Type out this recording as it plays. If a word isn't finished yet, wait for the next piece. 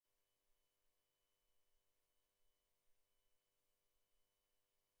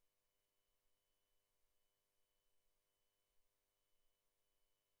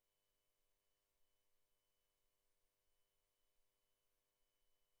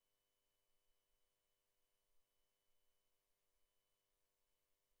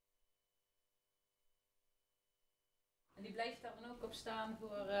blijft daar dan ook op staan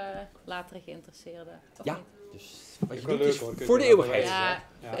voor latere geïnteresseerden? Ja, dus wat je wel doet is leuk, hoor. Kun je voor de wel eeuwigheid. Ja.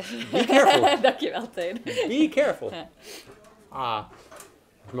 Be careful. Dankjewel, Teun. Be careful. Ja.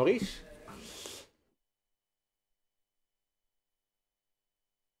 Maurice?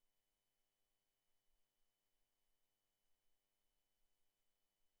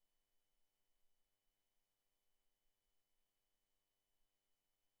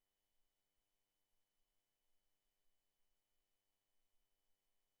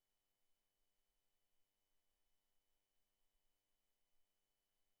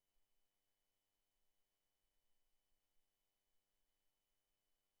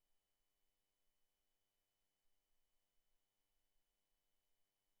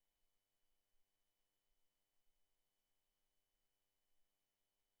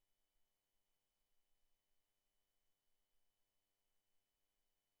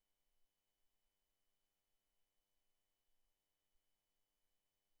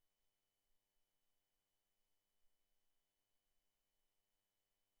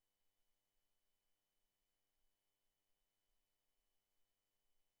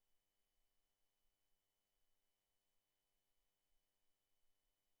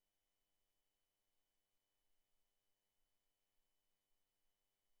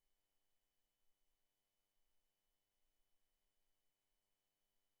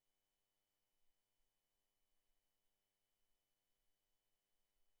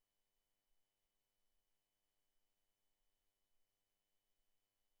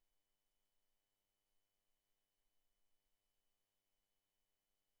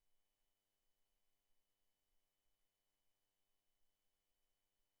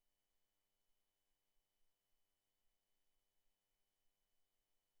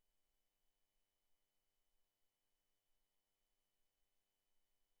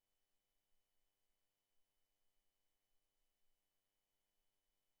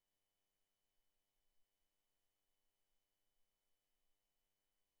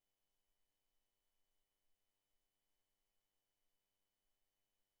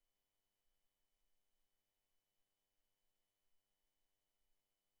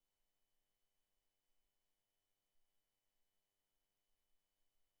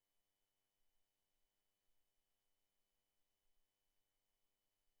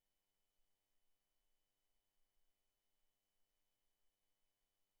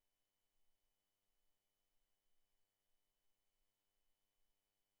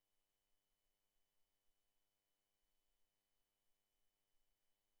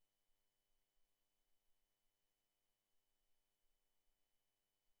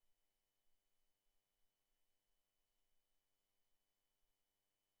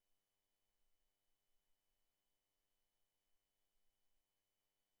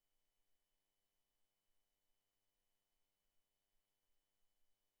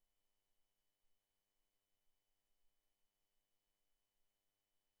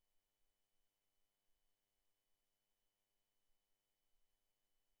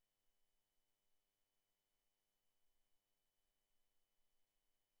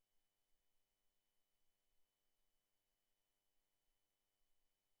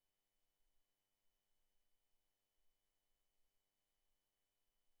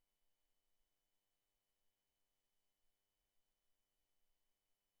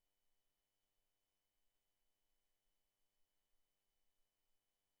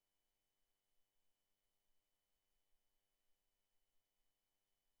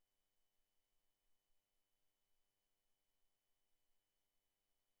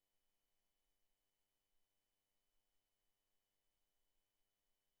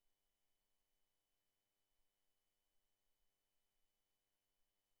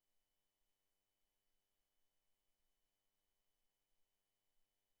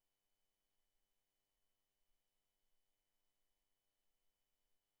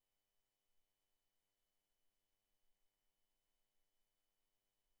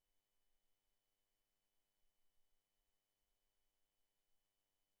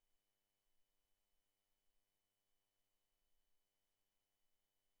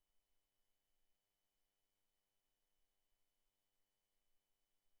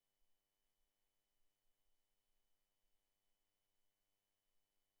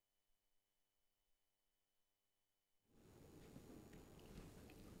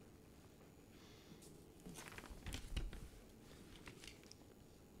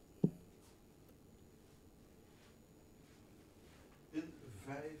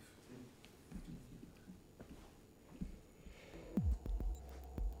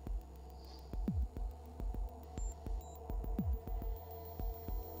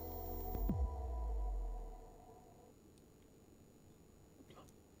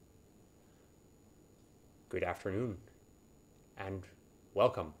 Good afternoon, and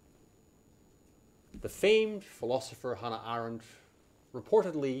welcome. The famed philosopher Hannah Arendt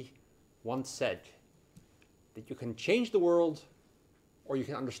reportedly once said that you can change the world or you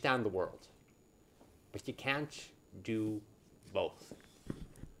can understand the world, but you can't do both.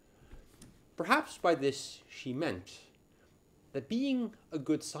 Perhaps by this she meant that being a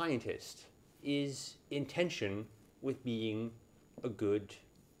good scientist is in tension with being a good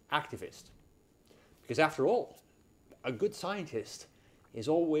activist. Because after all, a good scientist is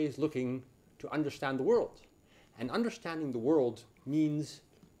always looking to understand the world. And understanding the world means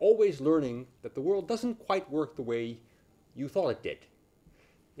always learning that the world doesn't quite work the way you thought it did.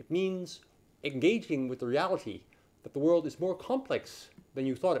 It means engaging with the reality that the world is more complex than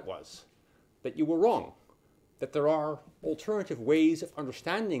you thought it was, that you were wrong, that there are alternative ways of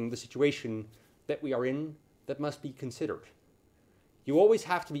understanding the situation that we are in that must be considered. You always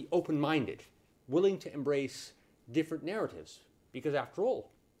have to be open-minded, willing to embrace different narratives, because after all,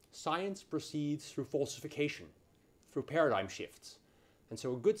 science proceeds through falsification, through paradigm shifts. And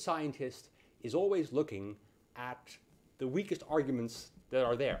so a good scientist is always looking at the weakest arguments that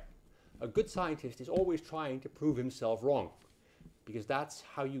are there. A good scientist is always trying to prove himself wrong, because that's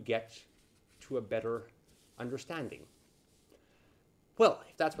how you get to a better understanding. Well,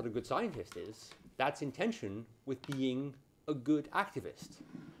 if that's what a good scientist is, that's in tension with being a good activist,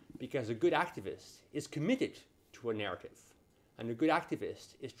 because a good activist is committed to a narrative, and a good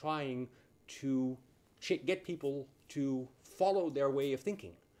activist is trying to get people to follow their way of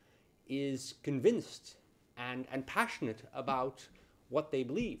thinking, is convinced and passionate about what they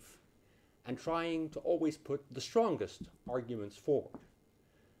believe, and trying to always put the strongest arguments forward.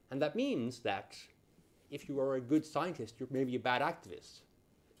 And that means that if you are a good scientist, you're maybe a bad activist.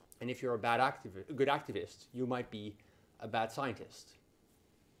 And if you're a good activist, you might be a bad scientist.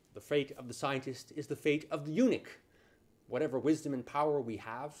 The fate of the scientist is the fate of the eunuch. Whatever wisdom and power we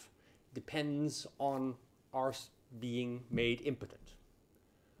have depends on our being made impotent.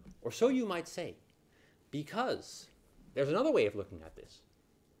 Or so you might say, because there's another way of looking at this.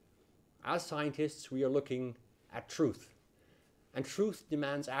 As scientists, we are looking at truth, and truth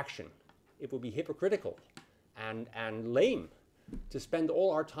demands action. It would be hypocritical and lame to spend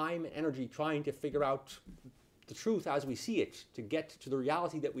all our time and energy trying to figure out the truth as we see it, to get to the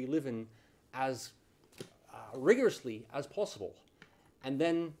reality that we live in as rigorously as possible, and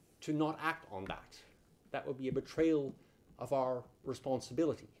then to not act on that. That would be a betrayal of our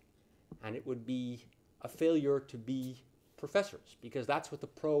responsibility, and it would be a failure to be professors, because that's what the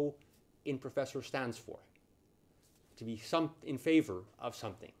pro in professor stands for. To be in favor of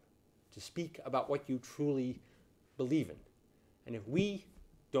something, to speak about what you truly believe in. And if we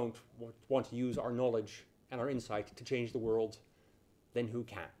don't want to use our knowledge and our insight to change the world, then who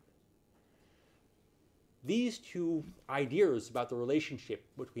can? These two ideas about the relationship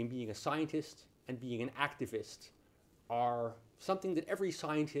between being a scientist and being an activist are something that every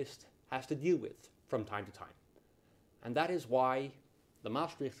scientist has to deal with from time to time. And that is why the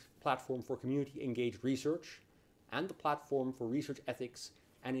Maastricht Platform for Community Engaged Research and the Platform for Research Ethics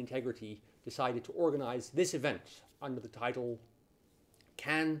and Integrity decided to organize this event under the title,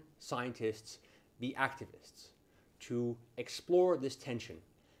 Can Scientists Be Activists? To explore this tension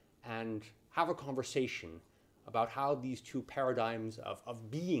and have a conversation about how these two paradigms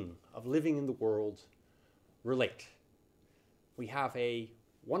of being, of living in the world, relate. We have a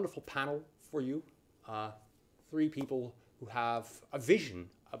wonderful panel for you, 3 people who have a vision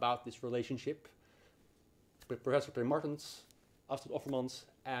about this relationship, with Professor Pim Martens, Astrid Offermans,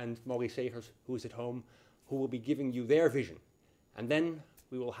 and Maurice Segers, who is at home, who will be giving you their vision. And then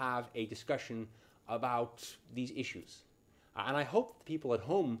we will have a discussion about these issues. And I hope the people at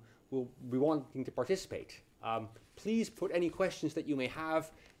home will be wanting to participate. Please put any questions that you may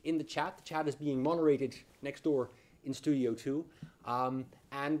have in the chat. The chat is being moderated next door in Studio 2.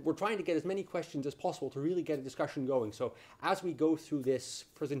 And we're trying to get as many questions as possible to really get a discussion going. So as we go through this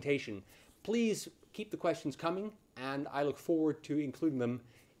presentation, please keep the questions coming, and I look forward to including them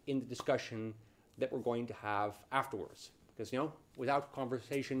in the discussion that we're going to have afterwards. Because, without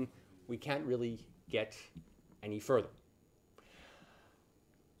conversation, we can't really get any further.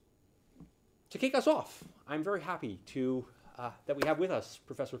 To kick us off, I'm very happy that we have with us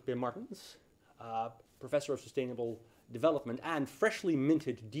Professor Pim Martens, Professor of Sustainable Development and freshly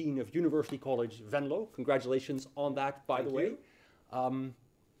minted Dean of University College Venlo. Congratulations on that, by the way.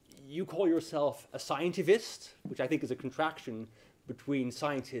 You call yourself a scientivist, which I think is a contraction between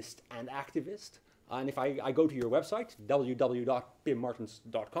scientist and activist. And if I go to your website,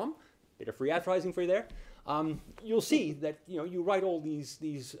 www.pimmartens.com, bit of free advertising for you there. You'll see that you write all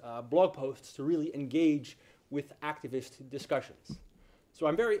these blog posts to really engage with activist discussions. So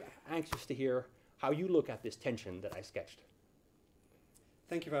I'm very anxious to hear how you look at this tension that I sketched.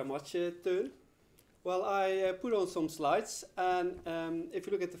 Thank you very much, Teun. Well, I put on some slides, and if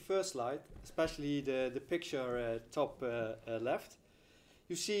you look at the first slide, especially the picture top left,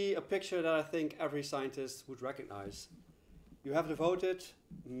 you see a picture that I think every scientist would recognize. You have devoted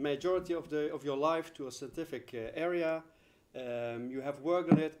majority of your life to a scientific area. You have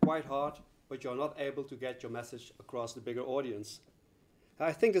worked on it quite hard, but you're not able to get your message across the bigger audience.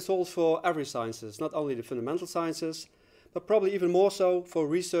 I think this holds for every sciences, not only the fundamental sciences, but probably even more so for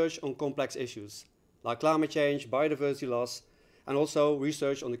research on complex issues, like climate change, biodiversity loss, and also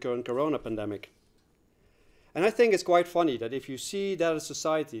research on the current corona pandemic. And I think it's quite funny that if you see that a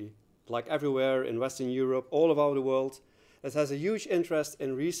society, like everywhere in Western Europe, all over the world, that has a huge interest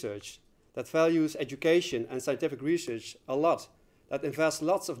in research, that values education and scientific research a lot, that invests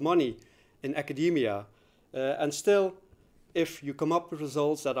lots of money in academia, and still, if you come up with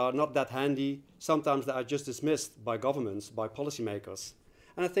results that are not that handy, sometimes they are just dismissed by governments, by policymakers.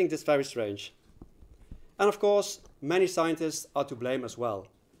 And I think that's very strange. And of course, many scientists are to blame as well.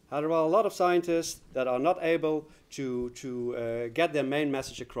 There are a lot of scientists that are not able to get their main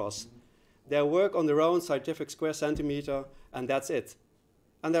message across. They work on their own scientific square centimeter, and that's it.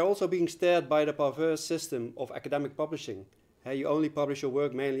 And they're also being steered by the perverse system of academic publishing. You only publish your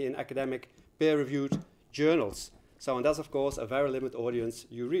work mainly in academic, peer-reviewed journals. So, and that's of course a very limited audience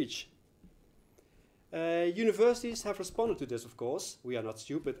you reach. Universities have responded to this, of course. We are not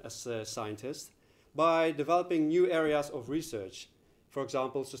stupid as scientists, by developing new areas of research. For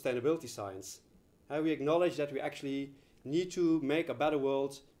example, sustainability science. We acknowledge that we actually need to make a better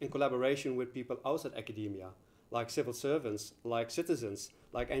world in collaboration with people outside academia, like civil servants, like citizens,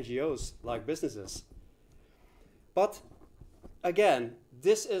 like NGOs, like businesses. But again,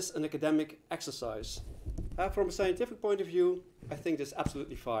 this is an academic exercise. From a scientific point of view, I think this is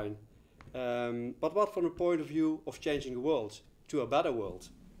absolutely fine. But what from the point of view of changing the world to a better world?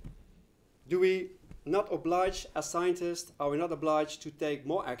 Do we not obliged as scientists, are we not obliged to take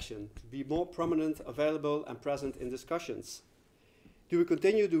more action, to be more prominent, available and present in discussions? Do we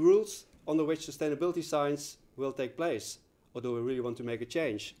continue the rules under which sustainability science will take place, or do we really want to make a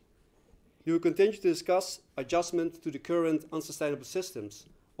change? Do we continue to discuss adjustment to the current unsustainable systems,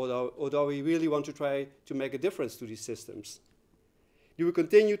 or do we really want to try to make a difference to these systems? Do we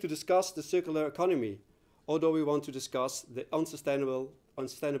continue to discuss the circular economy, or do we want to discuss the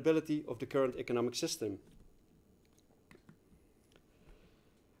unsustainability of the current economic system?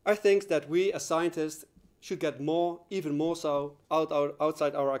 I think that we as scientists should get more, even more so,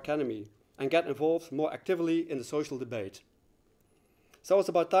 outside our academy and get involved more actively in the social debate. So it's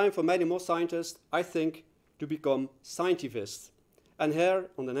about time for many more scientists, I think, to become scientists. And here,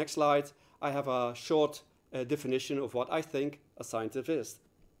 on the next slide, I have a short definition of what I think a scientist is.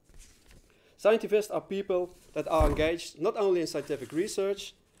 Scientists are people that are engaged not only in scientific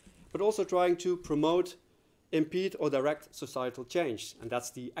research, but also trying to promote, impede or direct societal change. And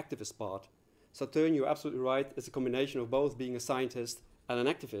that's the activist part. So Teun, you're absolutely right. It's a combination of both being a scientist and an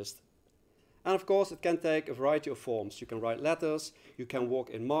activist. And of course, it can take a variety of forms. You can write letters, you can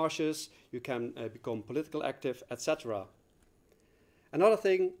walk in marshes, you can become political active, etc. Another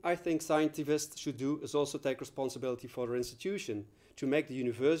thing I think scientists should do is also take responsibility for their institution to make the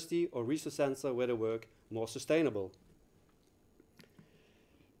university or research center where they work more sustainable.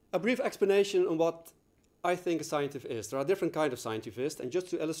 A brief explanation on what I think a scientist is. There are different kinds of scientists, and just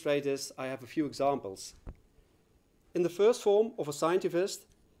to illustrate this, I have a few examples. In the first form of a scientist,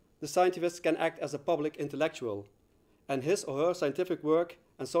 the scientist can act as a public intellectual, and his or her scientific work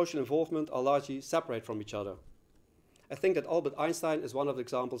and social involvement are largely separate from each other. I think that Albert Einstein is one of the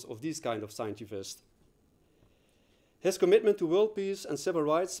examples of these kind of scientists. His commitment to world peace and civil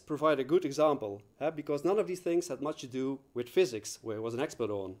rights provide a good example, because none of these things had much to do with physics, where he was an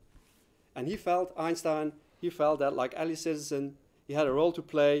expert on. And Einstein felt that, like any citizen, he had a role to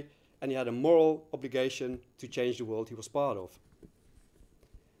play and he had a moral obligation to change the world he was part of.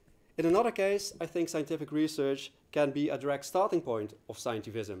 In another case, I think scientific research can be a direct starting point of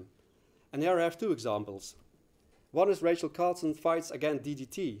scientism. And here I have two examples. One is Rachel Carlson fights against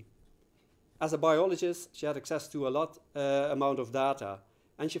DDT. As a biologist, she had access to a lot amount of data,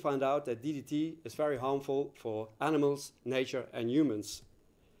 and she found out that DDT is very harmful for animals, nature, and humans.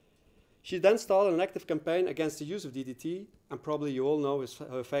 She then started an active campaign against the use of DDT, and probably you all know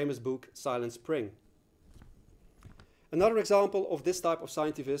her famous book, Silent Spring. Another example of this type of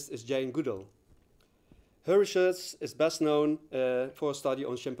scientist is Jane Goodall. Her research is best known for a study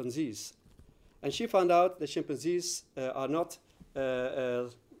on chimpanzees. And she found out that chimpanzees are not,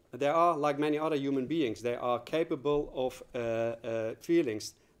 they are like many other human beings. They are capable of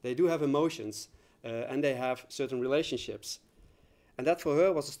feelings. They do have emotions, and they have certain relationships. And that for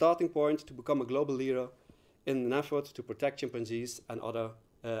her was a starting point to become a global leader in an effort to protect chimpanzees and other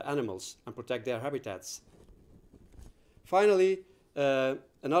animals and protect their habitats. Finally,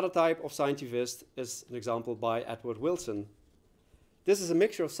 another type of scientivist is an example by Edward Wilson. This is a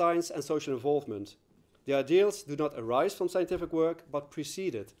mixture of science and social involvement. The ideals do not arise from scientific work, but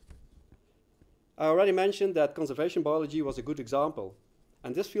precede it. I already mentioned that conservation biology was a good example,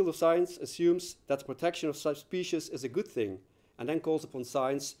 and this field of science assumes that the protection of such species is a good thing, and then calls upon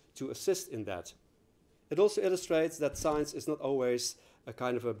science to assist in that. It also illustrates that science is not always a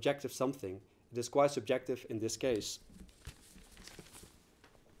kind of objective something. It is quite subjective in this case.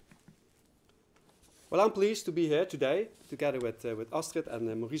 Well, I'm pleased to be here today, together with Astrid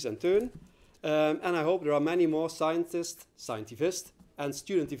and Maurice and Teun. And I hope there are many more scientists, scientivists, and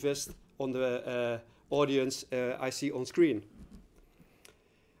studentivists on the audience I see on screen.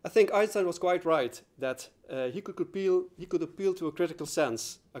 I think Einstein was quite right that he could appeal to a critical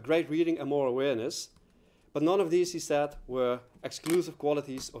sense, a great reading and moral awareness, but none of these, he said, were exclusive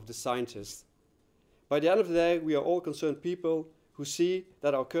qualities of the scientist. By the end of the day, we are all concerned people who see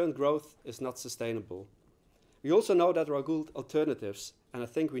that our current growth is not sustainable. We also know that there are good alternatives, and I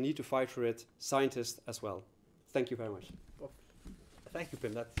think we need to fight for it, scientists as well. Thank you very much. Well, thank you,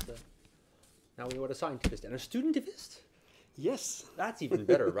 Pim. That's, now we know what a scientist and a studentivist? Yes. That's even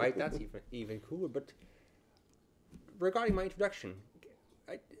better, right? That's even cooler. But regarding my introduction,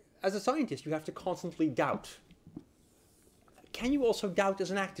 as a scientist, you have to constantly doubt. Can you also doubt as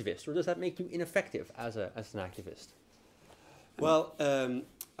an activist, or does that make you ineffective as an activist? Well,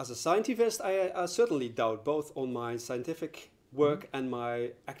 as a scientivist, I certainly doubt both on my scientific work and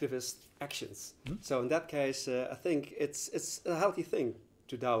my activist actions. So in that case, I think it's a healthy thing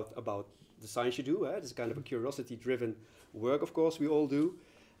to doubt about the science you do. It's kind of a curiosity-driven work, of course, we all do.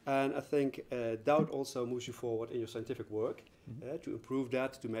 And I think doubt also moves you forward in your scientific work, to improve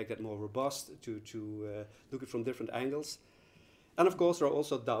that, to make that more robust, to look at it from different angles. And of course, there are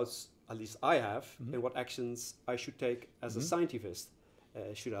also doubts, at least I have, in what actions I should take as a scientivist.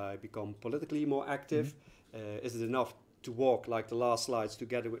 Should I become politically more active? Is it enough to walk, like the last slides,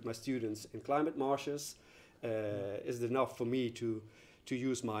 together with my students in climate marches? Is it enough for me to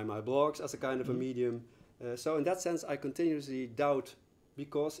use my blogs as a kind of a medium? So in that sense, I continuously doubt,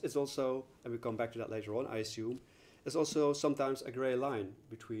 because it's also, and we'll come back to that later on, I assume, it's also sometimes a grey line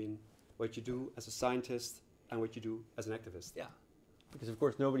between what you do as a scientist and what you do as an activist. Yeah. Because, of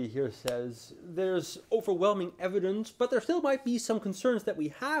course, nobody here says there's overwhelming evidence, but there still might be some concerns that we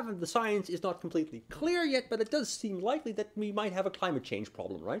have, and the science is not completely clear yet, but it does seem likely that we might have a climate change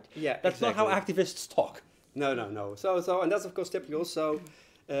problem, right? Yeah, That's exactly. not how activists talk. No. So, and that's, of course, typically also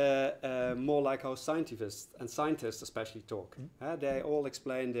more like how scientists especially talk. They all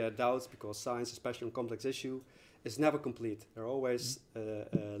explain their doubts, because science, especially on complex issue, is never complete. There are always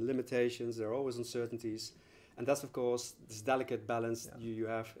limitations, there are always uncertainties. And that's, of course, this delicate balance you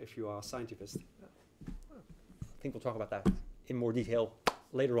have if you are a scientist. I think we'll talk about that in more detail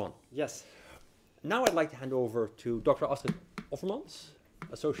later on. Yes. Now I'd like to hand over to Dr. Astrid Offermans,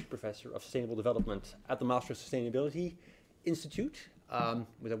 Associate Professor of Sustainable Development at the Maastricht Sustainability Institute,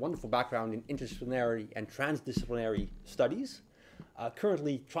 with a wonderful background in interdisciplinary and transdisciplinary studies,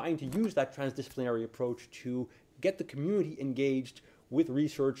 currently trying to use that transdisciplinary approach to get the community engaged with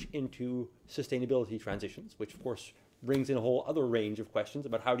research into sustainability transitions, which of course brings in a whole other range of questions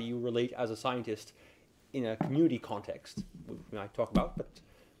about how do you relate as a scientist in a community context, which we might talk about. But,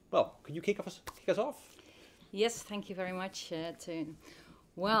 well, could you kick us off? Yes, thank you very much, Teun.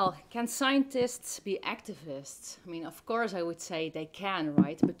 Well, can scientists be activists? I mean, of course I would say they can,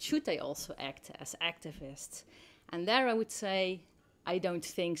 right? But should they also act as activists? And there I would say I don't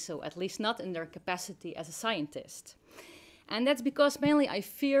think so, at least not in their capacity as a scientist. And that's because mainly I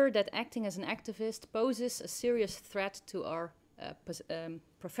fear that acting as an activist poses a serious threat to our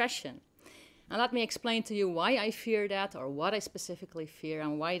profession. And let me explain to you why I fear that, or what I specifically fear,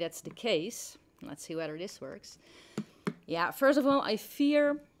 and why that's the case. Let's see whether this works. Yeah, first of all, I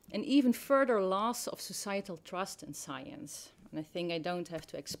fear an even further loss of societal trust in science. And I think I don't have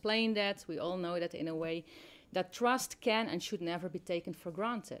to explain that. We all know that in a way that trust can and should never be taken for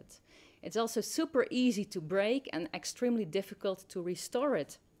granted. It's also super easy to break and extremely difficult to restore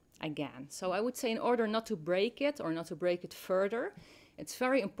it again. So I would say in order not to break it or not to break it further, it's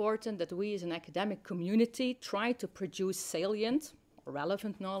very important that we as an academic community try to produce salient or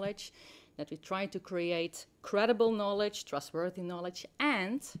relevant knowledge that we try to create credible knowledge, trustworthy knowledge,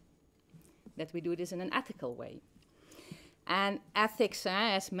 and that we do this in an ethical way. And ethics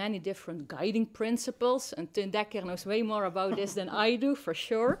has many different guiding principles, and Teun Dekker knows way more about this than I do, for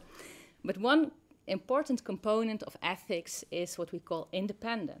sure. But one important component of ethics is what we call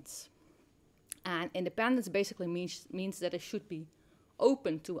independence. And independence basically means that it should be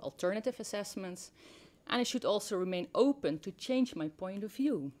open to alternative assessments, and it should also remain open to change my point of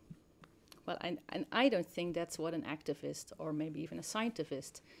view. Well, and I don't think that's what an activist or maybe even a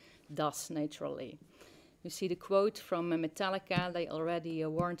scientist does naturally. You see the quote from Metallica, they already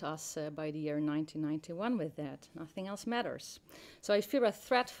warned us by the year 1991 with that. Nothing else matters. So I fear a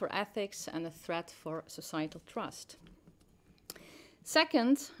threat for ethics and a threat for societal trust.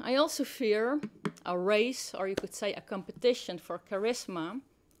 Second, I also fear a race, or you could say a competition for charisma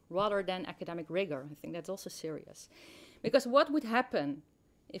rather than academic rigor. I think that's also serious. Because what would happen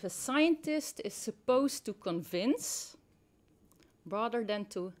if a scientist is supposed to convince rather than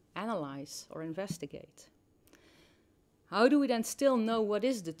to analyze or investigate? How do we then still know what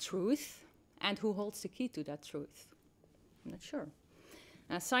is the truth and who holds the key to that truth? I'm not sure.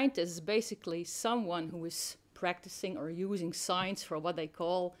 A scientist is basically someone who is practicing or using science for what they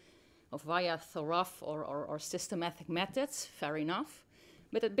call via thorough or systematic methods, fair enough.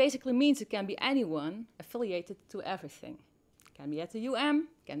 But it basically means it can be anyone affiliated to everything. It can be at the UM,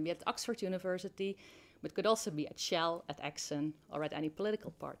 can be at Oxford University, but could also be at Shell, at Exxon, or at any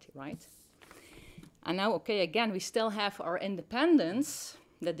political party, right? And now, okay, again, we still have our independence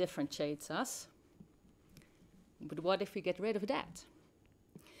that differentiates us. But what if we get rid of that?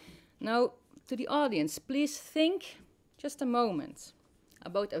 Now, to the audience, please think just a moment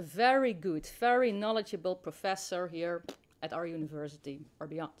about a very good, very knowledgeable professor here at our university or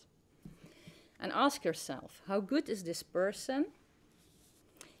beyond. And ask yourself, how good is this person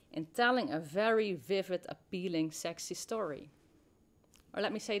in telling a very vivid, appealing, sexy story? Or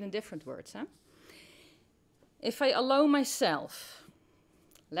let me say it in different words. If I allow myself,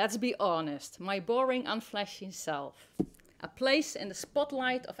 let's be honest, my boring, unflashy self, a place in the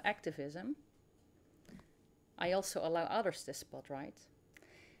spotlight of activism, I also allow others this spotlight.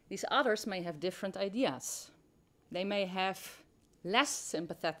 These others may have different ideas. They may have less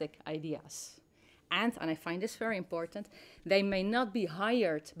sympathetic ideas. And I find this very important, they may not be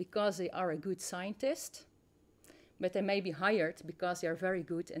hired because they are a good scientist, but they may be hired because they are very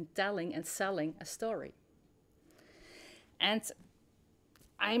good in telling and selling a story. And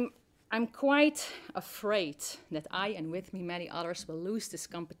I'm quite afraid that I, and with me many others, will lose this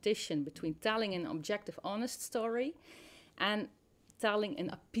competition between telling an objective, honest story and telling an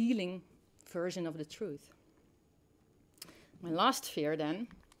appealing version of the truth. My last fear then,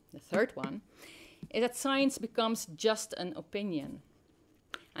 the third one, is that science becomes just an opinion.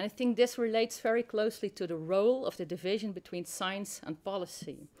 And I think this relates very closely to the role of the division between science and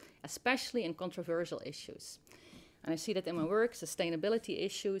policy, especially in controversial issues. And I see that in my work, sustainability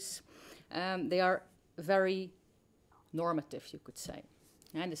issues, they are very normative, you could say.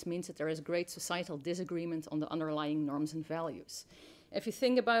 And this means that there is great societal disagreement on the underlying norms and values. If you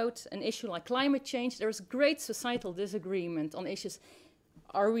think about an issue like climate change, there is great societal disagreement on issues.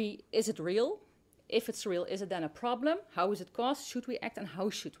 Is it real? If it's real, is it then a problem? How is it caused? Should we act and how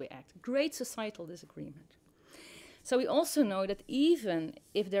should we act? Great societal disagreement. So we also know that even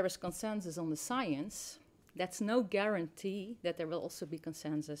if there is consensus on the science, that's no guarantee that there will also be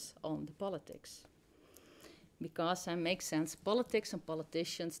consensus on the politics. Because, and makes sense, politics and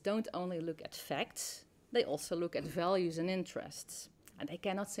politicians don't only look at facts, they also look at values and interests. And they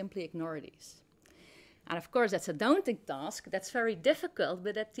cannot simply ignore these. And of course, that's a daunting task, that's very difficult,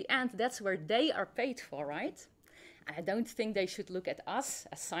 but at the end, that's where they are paid for, right? And I don't think they should look at us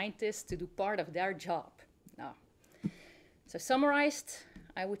as scientists to do part of their job. No. So summarized,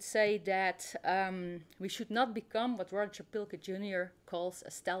 I would say that we should not become what Roger Pilkey Jr. calls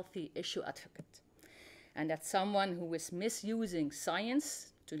a stealthy issue advocate. And that's someone who is misusing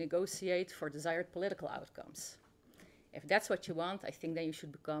science to negotiate for desired political outcomes. If that's what you want, I think then you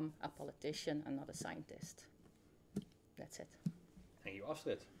should become a politician and not a scientist. That's it. Thank you,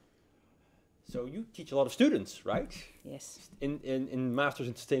 Astrid. So you teach a lot of students, right? Yes. In Masters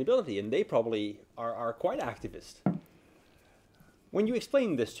in Sustainability, and they probably are quite activist. When you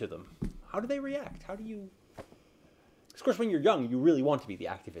explain this to them, how do they react? How do you... Of course, when you're young, you really want to be the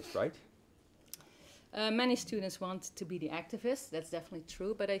activist, right? Many students want to be the activists, that's definitely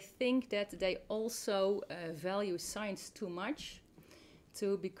true, but I think that they also value science too much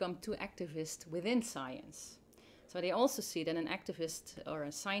to become too activist within science. So they also see that an activist or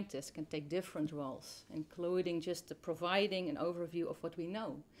a scientist can take different roles, including just providing an overview of what we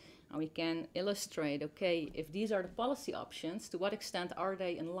know. And we can illustrate, okay, if these are the policy options, to what extent are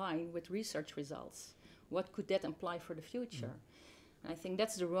they in line with research results? What could that imply for the future? And I think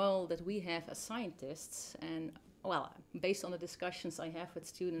that's the role that we have as scientists. And well, based on the discussions I have with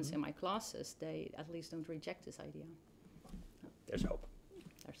students in my classes, they at least don't reject this idea. There's hope.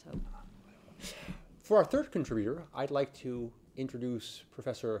 There's hope. For our third contributor, I'd like to introduce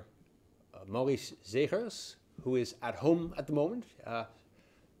Professor Maurice Zegers, who is at home at the moment,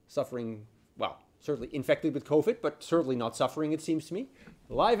 suffering, well, certainly infected with COVID, but certainly not suffering, it seems to me,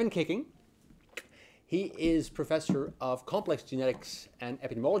 live and kicking. He is Professor of Complex Genetics and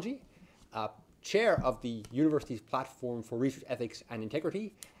Epidemiology, Chair of the university's Platform for Research Ethics and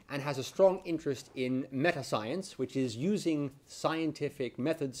Integrity, and has a strong interest in meta-science, which is using scientific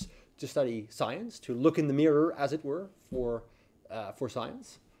methods to study science, to look in the mirror, as it were, for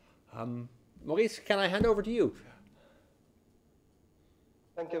science. Maurice, can I hand over to you?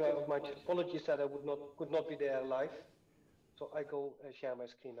 Thank you very much. Apologies that I could not be there live. So I go share my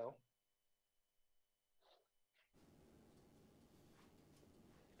screen now.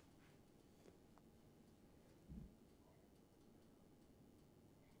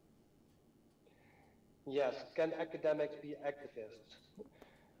 Yes, can academics be activists?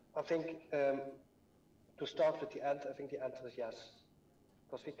 I think to start with the end, I think the answer is yes.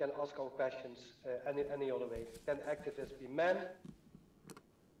 Because we can ask our questions any other way. Can activists be men?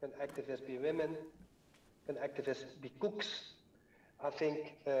 Can activists be women? Can activists be cooks? I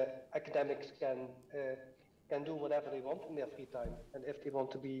think academics can do whatever they want in their free time. And if they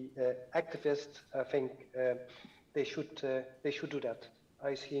want to be activists, I think they should do that.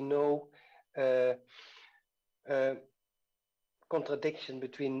 I see no contradiction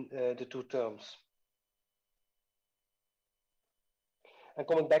between the two terms. And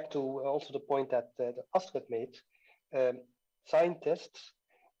coming back to also the point that Astrid made, scientists,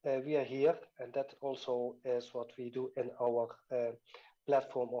 we are here, and that also is what we do in our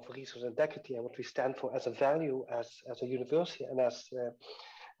platform of research integrity, and what we stand for as a value as a university and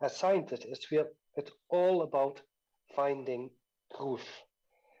as scientists. It's all about finding truth.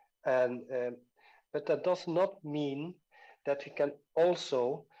 And but that does not mean that we can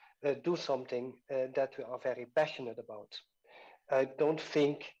also do something that we are very passionate about. I don't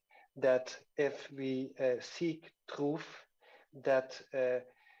think that if we seek truth, that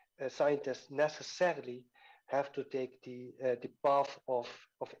scientists necessarily have to take the path of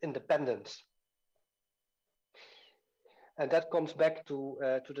independence. And that comes back to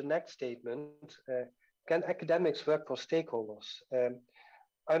the next statement. Can academics work for stakeholders?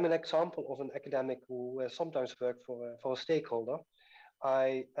 I'm an example of an academic who sometimes works for a stakeholder.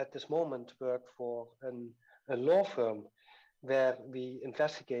 I, at this moment, work for a law firm where we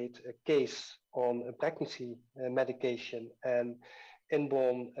investigate a case on a pregnancy medication and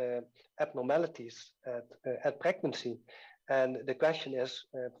inborn abnormalities at pregnancy. And the question is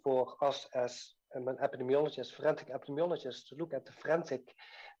for us as an epidemiologist, forensic epidemiologist, to look at the forensic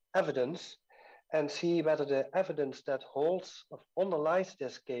evidence and see whether the evidence that holds or underlies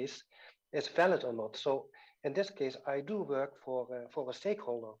this case is valid or not. So in this case, I do work for a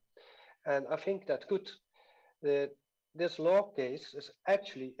stakeholder. And I think that's good. This law case is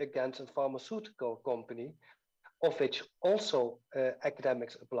actually against a pharmaceutical company, of which also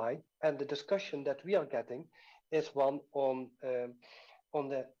academics apply. And the discussion that we are getting is one on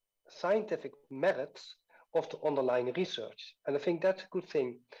the scientific merits of the underlying research. And I think that's a good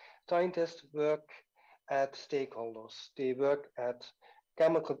thing. Scientists work at stakeholders. They work at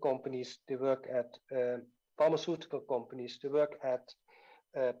chemical companies. They work at pharmaceutical companies. They work at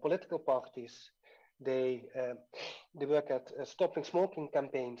political parties. They work at stopping smoking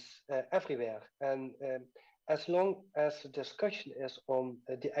campaigns everywhere. And as long as the discussion is on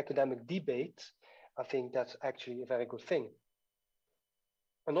the academic debate, I think that's actually a very good thing.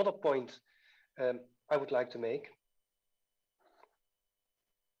 Another point I would like to make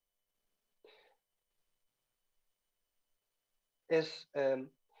is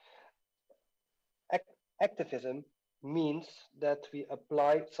activism means that we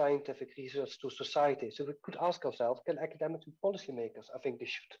apply scientific research to society. So we could ask ourselves, can academics be policymakers? I think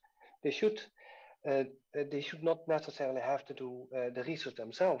they should. They should not necessarily have to do the research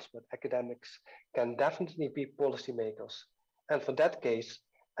themselves, but academics can definitely be policymakers. And for that case,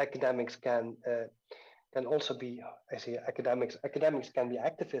 academics can also be, I say academics can be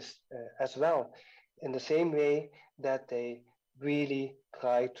activists as well, in the same way that they really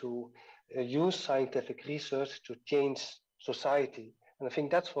try to use scientific research to change society. And I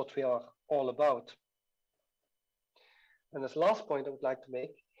think that's what we are all about. And this last point I would like to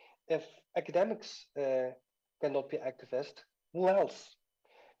make, if academics cannot be activists, who else?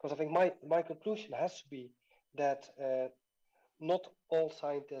 Because I think my conclusion has to be that not all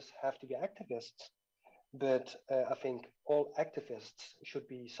scientists have to be activists, but I think all activists should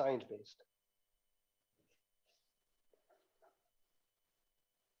be science-based.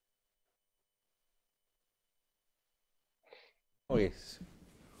 Oh yes,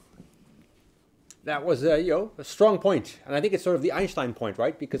 that was a strong point, and I think it's sort of the Einstein point,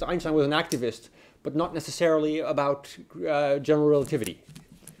 right? Because Einstein was an activist, but not necessarily about general relativity.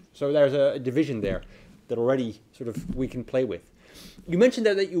 So there's a division there that already sort of we can play with. You mentioned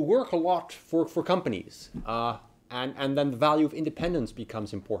that you work a lot for companies, and then the value of independence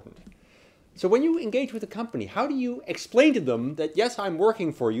becomes important. So when you engage with a company, how do you explain to them that yes, I'm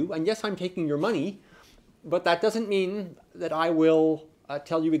working for you, and yes, I'm taking your money, but that doesn't mean that I will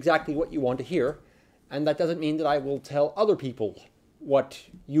tell you exactly what you want to hear, and that doesn't mean that I will tell other people what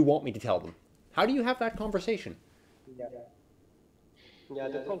you want me to tell them. How do you have that conversation? Yeah,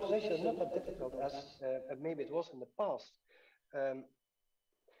 the conversation is not that difficult as maybe it was in the past. The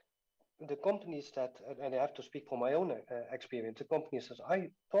companies that, and I have to speak from my own experience, the companies that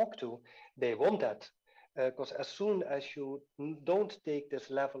I talk to, they want that. Because as soon as you don't take this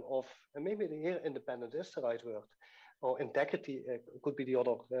level of, and maybe here independent is the right word, or integrity could be the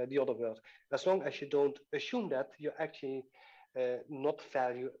other word. As long as you don't assume that, you actually not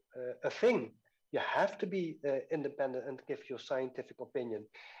value a thing. You have to be independent and give your scientific opinion,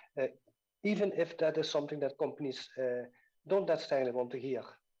 even if that is something that companies don't necessarily want to hear.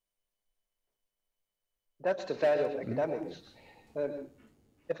 That's the value of academics.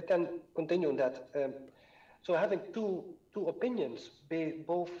 If I can continue on that, so having two opinions,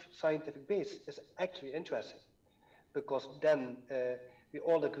 both scientific based, is actually interesting, because then we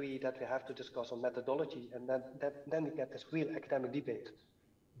all agree that we have to discuss on methodology, and then we get this real academic debate.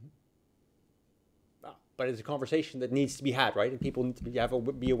 But it's a conversation that needs to be had, right? And people need to be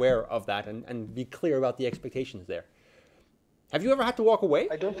aware of that and be clear about the expectations there. Have you ever had to walk away?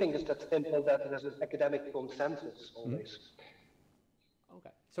 I don't think it's that simple that there's an academic consensus always.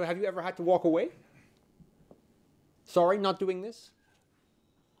 Okay. So have you ever had to walk away? Sorry, not doing this?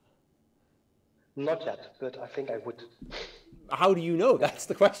 Not yet, but I think I would. How do you know? That's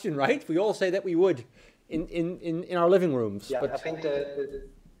the question, right? We all say that we would in our living rooms. Yeah, but I think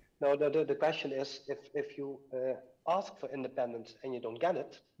the question is if you ask for independence and you don't get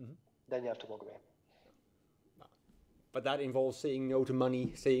it, then you have to walk away. But that involves saying no to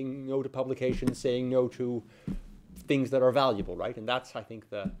money, saying no to publications, saying no to things that are valuable, right? And that's, I think,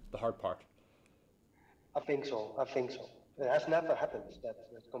 the hard part. I think so. It has never happened that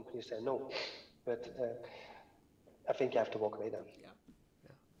companies say no, but I think you have to walk away then. Yeah.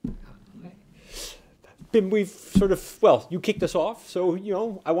 Okay. Pim, we've sort of, well, you kicked us off, so,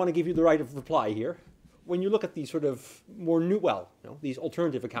 I want to give you the right of reply here. When you look at these sort of more new, these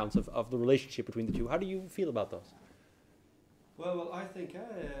alternative accounts of the relationship between the two, how do you feel about those? Well, I think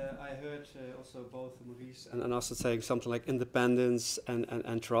I heard also both Maurice and Astrid saying something like independence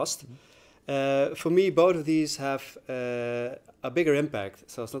and trust. For me, both of these have a bigger impact.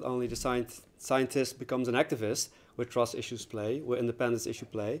 So it's not only the scientist becomes an activist, where trust issues play, where independence issues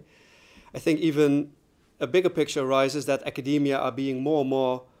play. I think even a bigger picture arises that academia are being more and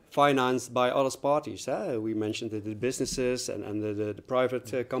more financed by other parties. We mentioned the businesses and the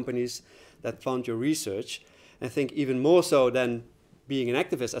private companies that fund your research. I think even more so than being an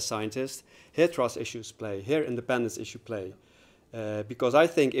activist as scientist, here trust issues play, here independence issues play. Because I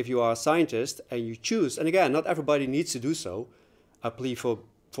think if you are a scientist and you choose, and again, not everybody needs to do so, I plea for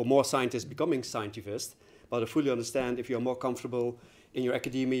more scientists becoming scientists, but I fully understand if you're more comfortable in your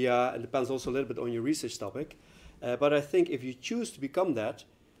academia, it depends also a little bit on your research topic. But I think if you choose to become that,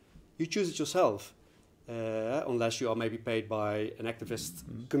 you choose it yourself. Unless you are maybe paid by an activist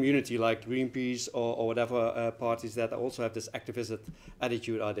community like Greenpeace or whatever parties that also have this activist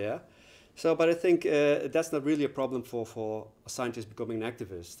attitude are there. So, but I think that's not really a problem for a scientist becoming an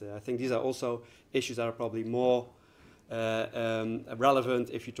activist. I think these are also issues that are probably more relevant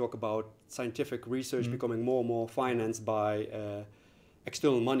if you talk about scientific research becoming more and more financed by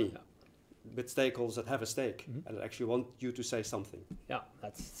external money with stakeholders that have a stake and that actually want you to say something. Yeah,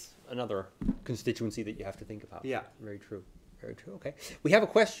 that's another constituency that you have to think about. Yeah. Very true. Very true. Okay. We have a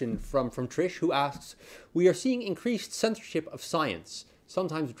question from Trish who asks, we are seeing increased censorship of science,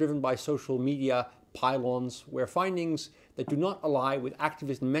 sometimes driven by social media pylons where findings that do not align with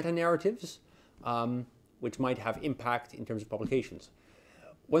activist meta-narratives, which might have impact in terms of publications.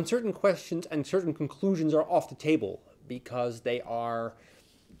 When certain questions and certain conclusions are off the table because they are,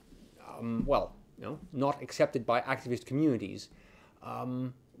 not accepted by activist communities.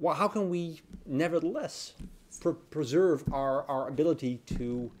 How can we nevertheless preserve our ability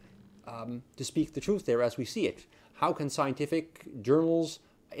to speak the truth there as we see it? How can scientific journals,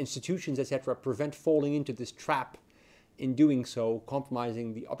 institutions, etc., prevent falling into this trap, in doing so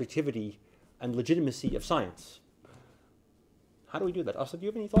compromising the objectivity and legitimacy of science? How do we do that? Asta, do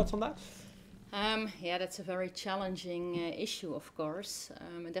you have any thoughts on that? Yeah, that's a very challenging issue, of course.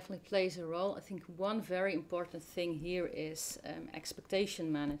 It definitely plays a role. I think one very important thing here is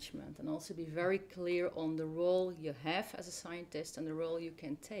expectation management, and also be very clear on the role you have as a scientist and the role you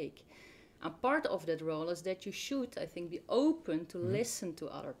can take. And part of that role is that you should, I think, be open to listen to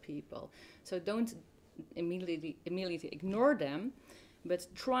other people. So don't immediately ignore them, but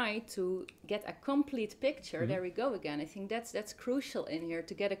try to get a complete picture. There we go again. I think that's crucial in here,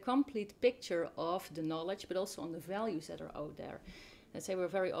 to get a complete picture of the knowledge, but also on the values that are out there. Let's say we're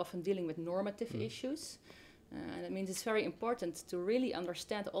very often dealing with normative issues, and it means it's very important to really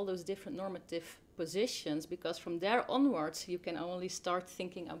understand all those different normative positions, because from there onwards you can only start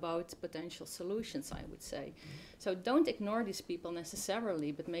thinking about potential solutions, I would say. So don't ignore these people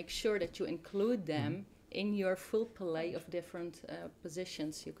necessarily, but make sure that you include them in your full palette of different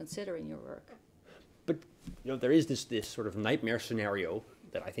positions you consider in your work. But there is this sort of nightmare scenario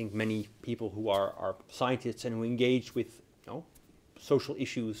that I think many people who are scientists and who engage with social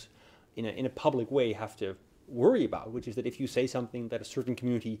issues in a public way have to worry about, which is that if you say something that a certain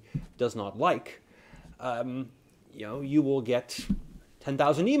community does not like, you will get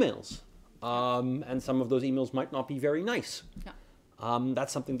 10,000 emails, and some of those emails might not be very nice. Yeah.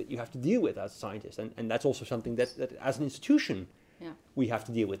 That's something that you have to deal with as a scientist, and that's also something that as an institution we have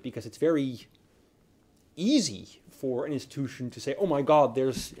to deal with, because it's very easy for an institution to say, oh my God,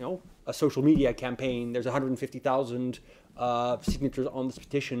 there's a social media campaign, there's 150,000 signatures on this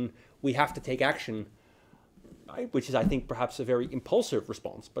petition, we have to take action, right? Which is, I think, perhaps a very impulsive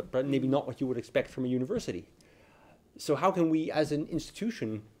response, but maybe not what you would expect from a university. So how can we as an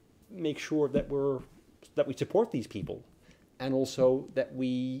institution make sure that we support these people, and also that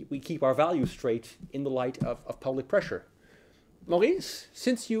we keep our values straight in the light of public pressure? Maurice,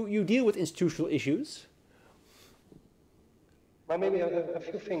 since you deal with institutional issues. Well, maybe a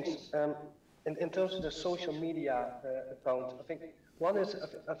few things. In terms of the social media account, I think one is,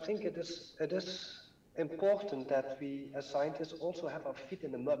 I think it is important that we as scientists also have our feet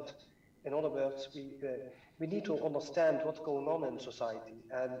in the mud. In other words, we need to understand what's going on in society,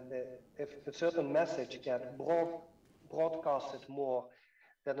 and if a certain message gets broadcasted more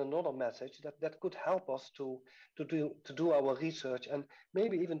than another message, that could help us to do our research, and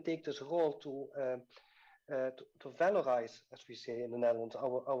maybe even take this role to valorize, as we say in the Netherlands,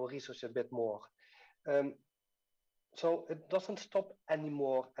 our research a bit more. So it doesn't stop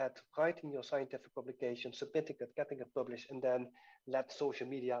anymore at writing your scientific publication, submitting it, getting it published, and then let social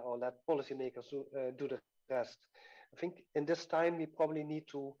media or let policymakers do the rest. I think in this time we probably need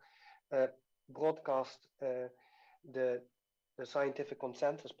to broadcast the scientific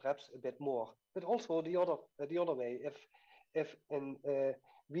consensus perhaps a bit more, but also the other way. If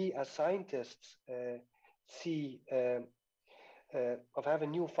we as scientists see or have a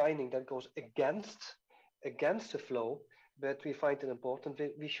new finding that goes against the flow, but we find it important,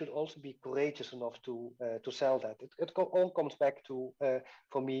 we should also be courageous enough to sell that. It all comes back to,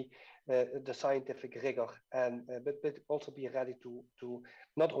 for me, the scientific rigor, and but also be ready to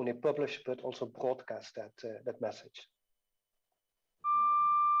not only publish but also broadcast that message.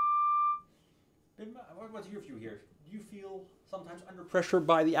 What's your view here? Do you feel sometimes under pressure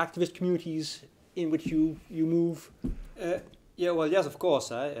by the activist communities in which you move? Yeah, well, yes, of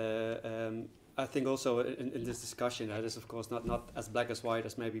course. I think also in this discussion, that is of course not as black as white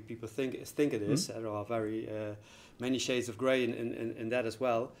as maybe people think it is. There are very many shades of grey in that as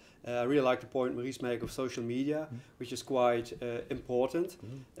well. I really like the point Maurice made of social media, which is quite important.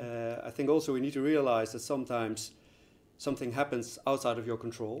 I think also we need to realize that sometimes something happens outside of your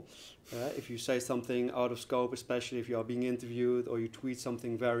control. If you say something out of scope, especially if you are being interviewed or you tweet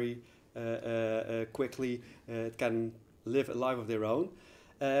something very quickly, it can live a life of their own.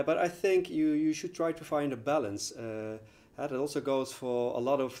 But I think you should try to find a balance. That also goes for a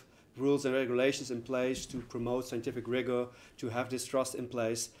lot of rules and regulations in place to promote scientific rigor, to have this trust in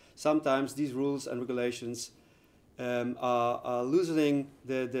place. Sometimes these rules and regulations are loosening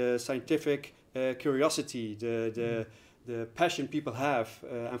the scientific curiosity, the passion people have.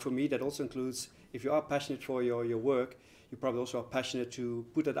 And for me, that also includes, if you are passionate for your work, you probably also are passionate to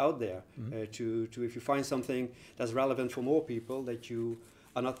put it out there. To if you find something that's relevant for more people, that you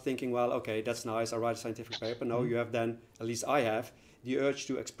are not thinking, well, okay, that's nice, I write a scientific paper. No, you have then, at least I have, the urge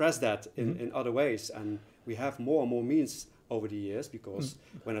to express that in other ways. And we have more and more means over the years, because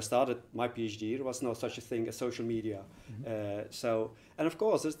when I started my PhD, there was no such a thing as social media. And of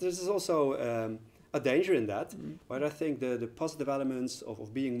course, this is also a danger in that, but I think the positive elements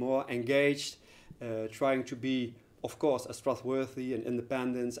of being more engaged, trying to be, of course, as trustworthy and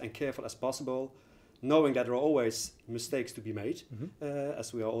independent and careful as possible, knowing that there are always mistakes to be made,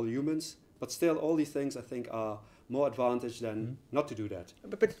 as we are all humans, but still all these things I think are more advantage than not to do that.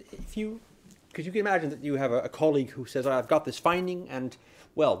 But if you, because you can imagine that you have a colleague who says, I've got this finding, and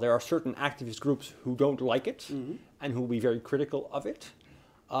well, there are certain activist groups who don't like it and who will be very critical of it.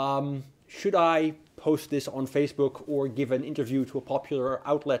 Should I post this on Facebook or give an interview to a popular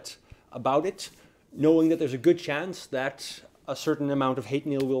outlet about it, knowing that there's a good chance that a certain amount of hate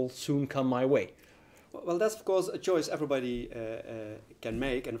mail will soon come my way? Well, that's of course a choice everybody can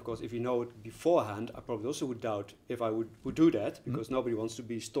make, and of course if you know it beforehand, I probably also would doubt if I would do that, because nobody wants to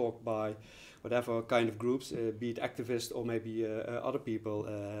be stalked by whatever kind of groups, be it activists or maybe other people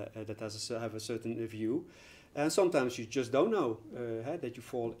that have a certain view. And sometimes you just don't know that you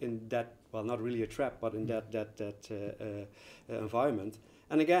fall in that, well, not really a trap, but in that environment.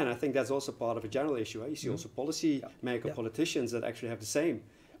 And again, I think that's also part of a general issue. You see also policy maker, politicians that actually have the same.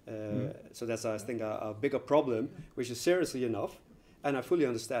 So that's, I think, a bigger problem, which is seriously enough. And I fully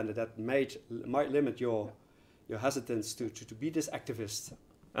understand that might limit your hesitance to be this activist.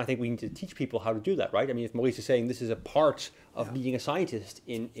 I think we need to teach people how to do that, right? I mean, if Maurice is saying this is a part of being a scientist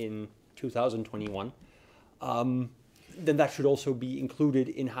in 2021, then that should also be included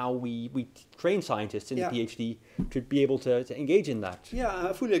in how we train scientists in the PhD to be able to engage in that. Yeah,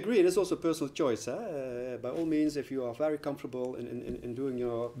 I fully agree. It is also a personal choice. By all means, if you are very comfortable in doing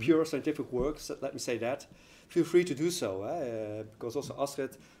your pure scientific work, so let me say that, feel free to do so. Because also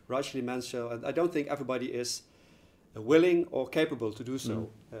Astrid rightly mentioned, I don't think everybody is willing or capable to do so.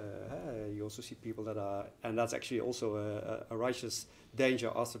 You also see people that are, and that's actually also a righteous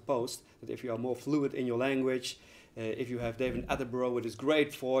danger as opposed, that if you are more fluid in your language, if you have David Attenborough with his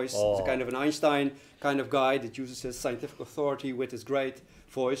great voice, it's a kind of an Einstein kind of guy that uses his scientific authority with his great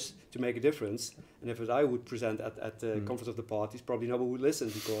voice to make a difference. And if I would present at the conference of the parties, probably nobody would listen,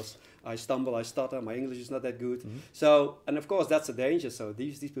 because I stumble, I stutter, my English is not that good. So, and of course that's a danger. So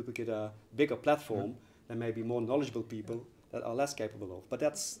these people get a bigger platform than maybe more knowledgeable people that are less capable of. But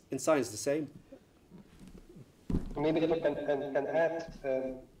that's in science the same. Maybe if I can add,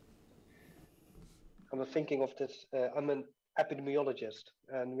 I'm thinking of this, I'm an epidemiologist,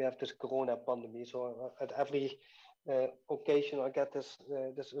 and we have this corona pandemic. So at every occasion I get this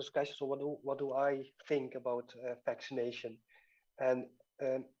discussion, so what do I think about vaccination? And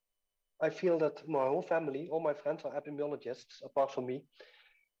I feel that my whole family, all my friends are epidemiologists, apart from me.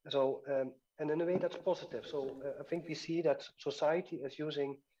 So, and in a way that's positive. So I think we see that society is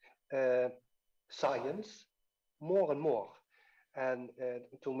using science more and more, and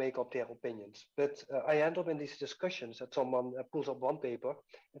to make up their opinions. But I end up in these discussions that someone pulls up one paper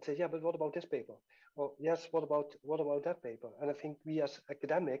and says, yeah, but what about this paper? Or yes, what about that paper? And I think we as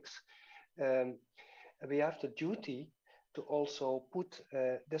academics, we have the duty to also put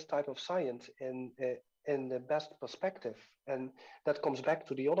this type of science in the best perspective. And that comes back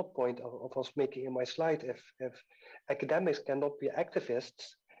to the other point I was making in my slide. If academics cannot be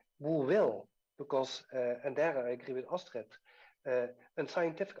activists, who will? Because, and there I agree with Astrid, a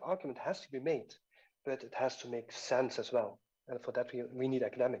scientific argument has to be made, but it has to make sense as well. And for that, we need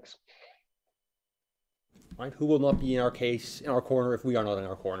academics. Right? Who will not be in our case, in our corner, if we are not in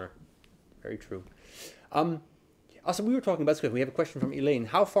our corner? Very true. Also, we were talking about this. We have a question from Elaine.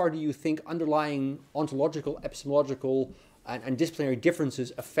 How far do you think underlying ontological, epistemological, and disciplinary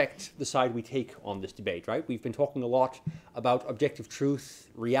differences affect the side we take on this debate, right? We've been talking a lot about objective truth,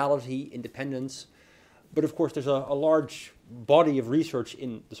 reality, independence, but of course there's a large body of research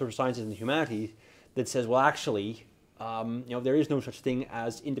in the social sciences and the humanities that says, well, actually, there is no such thing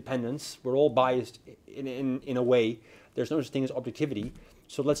as independence. We're all biased in a way. There's no such thing as objectivity.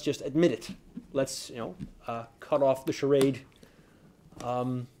 So let's just admit it. Let's, cut off the charade.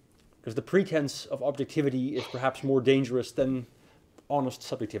 Because the pretense of objectivity is perhaps more dangerous than honest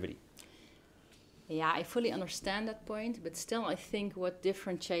subjectivity. Yeah, I fully understand that point, but still I think what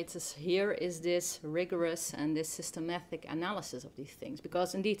differentiates us here is this rigorous and this systematic analysis of these things.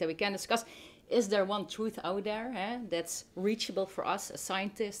 Because indeed, we can discuss, is there one truth out there that's reachable for us as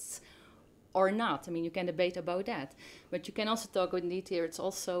scientists or not? I mean, you can debate about that. But you can also talk, indeed, here it's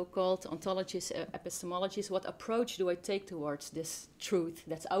also called ontologies, epistemologies. What approach do I take towards this truth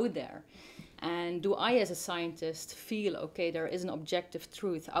that's out there? And do I, as a scientist, feel, okay, there is an objective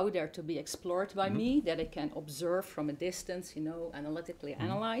truth out there to be explored by me, that I can observe from a distance, you know, analytically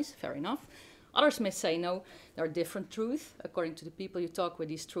analyze? Fair enough. Others may say, no, there are different truths. According to the people you talk with,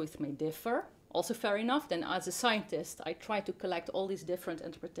 these truths may differ. Also fair enough. Then as a scientist, I try to collect all these different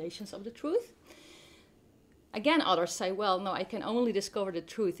interpretations of the truth. Again, others say, well, no, I can only discover the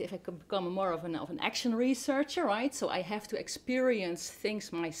truth if I can become more of an action researcher, right? So I have to experience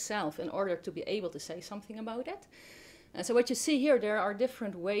things myself in order to be able to say something about it. And so what you see here, there are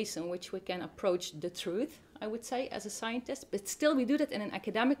different ways in which we can approach the truth, I would say, as a scientist, but still we do that in an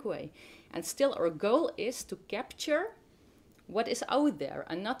academic way. And still our goal is to capture what is out there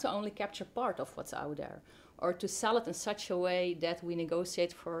and not to only capture part of what's out there, or to sell it in such a way that we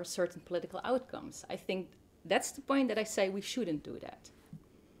negotiate for certain political outcomes. I think that's the point that I say we shouldn't do that.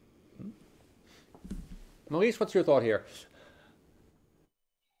 Maurice, what's your thought here?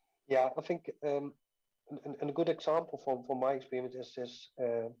 Yeah, I think a good example from my experience is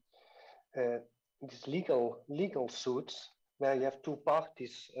these legal suits where you have two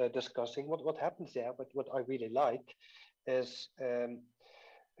parties discussing. What happens there, but what I really like is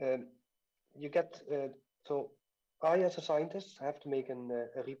you get so I, as a scientist, have to make a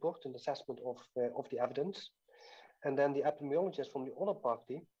report, an assessment of the evidence, and then the epidemiologist from the other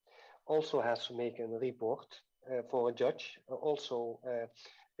party also has to make a report for a judge, also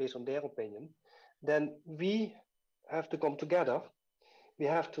based on their opinion. Then we have to come together. We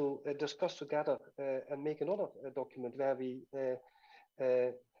have to discuss together and make another document where we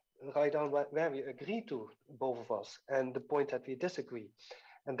write down where we agree to, both of us, and the point that we disagree.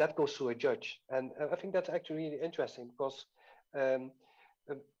 And that goes to a judge. And I think that's actually really interesting because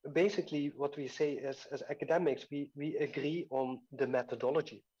basically what we say is, as academics, we agree on the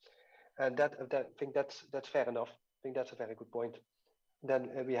methodology. And I think that's fair enough. I think that's a very good point. Then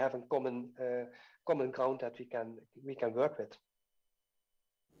we have a common ground that we can work with.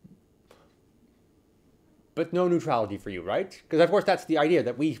 But no neutrality for you, right? Because of course that's the idea,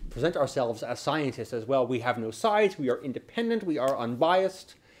 that we present ourselves as scientists as well. We have no sides, we are independent, we are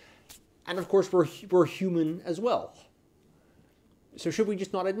unbiased, and of course we're human as well. So should we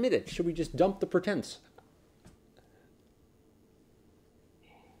just not admit it? Should we just dump the pretense?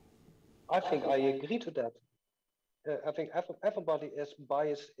 I think I agree to that. I think everybody is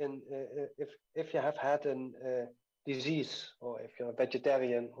biased in if you have had a disease, or if you're a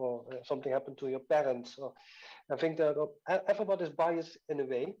vegetarian, or something happened to your parents. Or I think that everybody is biased in a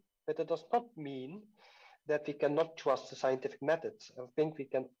way, but it does not mean that we cannot trust the scientific methods. I think we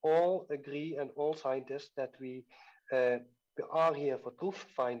can all agree, and all scientists, that we are here for truth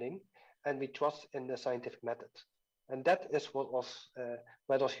finding, and we trust in the scientific method. And that is what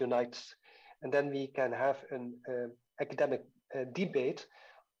us unites. And then we can have an academic debate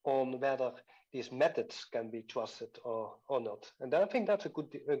on whether these methods can be trusted or not. And I think that's a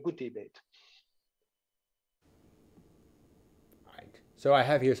good debate. Right. So I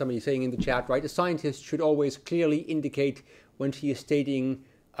have here somebody saying in the chat, right, a scientist should always clearly indicate when she is stating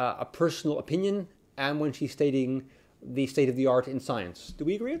a personal opinion and when she's stating the state of the art in science. Do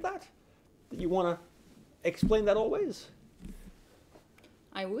we agree with that? Do you want to explain that always?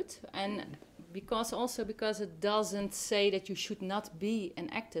 I would, and because it doesn't say that you should not be an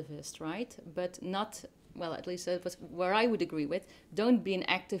activist, right? But not, well, at least that was where I would agree with, don't be an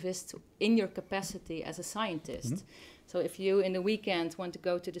activist in your capacity as a scientist. Mm-hmm. So if you in the weekend want to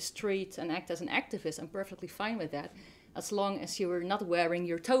go to the street and act as an activist, I'm perfectly fine with that, as long as you are not wearing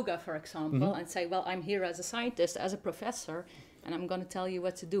your toga, for example, mm-hmm. and say, well, I'm here as a scientist, as a professor, and I'm going to tell you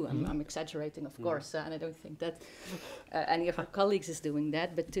what to do. I'm exaggerating, of course, and I don't think that any of our colleagues is doing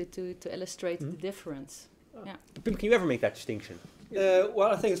that, but to illustrate the difference. Yeah. Can you ever make that distinction?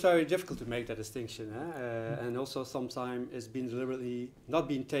 Well, I think it's very difficult to make that distinction, and also sometimes it's been deliberately not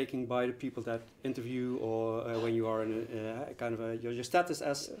being taken by the people that interview, or when you are in a kind of your status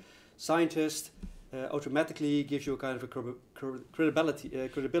as scientist automatically gives you a kind of a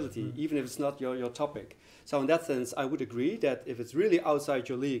credibility, even if it's not your topic. So in that sense, I would agree that if it's really outside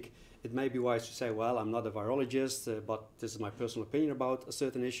your league, it may be wise to say, well, I'm not a virologist, but this is my personal opinion about a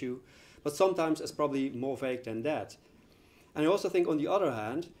certain issue. But sometimes it's probably more vague than that. And I also think, on the other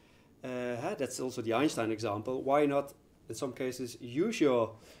hand, that's also the Einstein example, why not, in some cases, use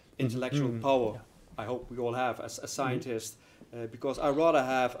your intellectual power, I hope we all have as scientists, because I'd rather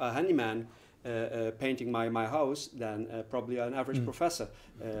have a handyman painting my house than probably an average professor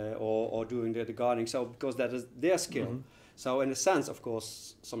or doing the gardening, so because that is their skill. So in a sense, of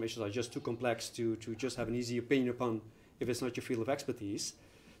course, some issues are just too complex to just have an easy opinion upon if it's not your field of expertise.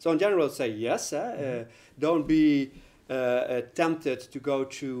 So in general, I'd say yes, don't be tempted to go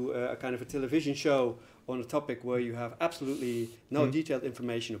to a kind of a television show on a topic where you have absolutely no detailed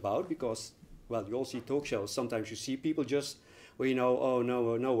information about, because, well, you all see talk shows. Sometimes you see people just where you know, oh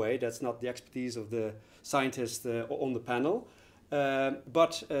no way, that's not the expertise of the scientist on the panel.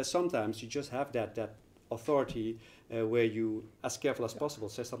 But sometimes you just have that authority where you, as careful as possible,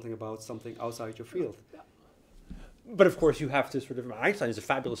 say something about something outside your field. But of course, you have to sort of, Einstein is a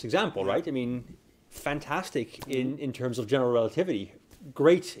fabulous example, right? I mean, fantastic in terms of general relativity.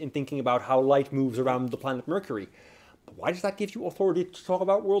 Great in thinking about how light moves around the planet Mercury. But why does that give you authority to talk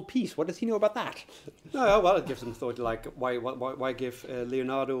about world peace? What does he know about that? No, well, it gives him authority. Like, why give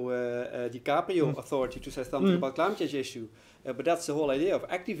Leonardo DiCaprio authority to say something about climate change issue? But that's the whole idea of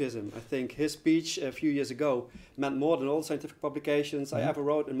activism. I think his speech a few years ago meant more than all scientific publications I ever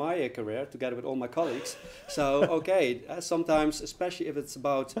wrote in my career, together with all my colleagues. So, okay, sometimes, especially if it's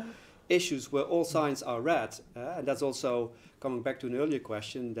about issues where all signs are red, and that's also coming back to an earlier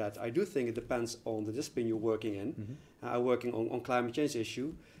question, that I do think it depends on the discipline you're working in. I'm working on climate change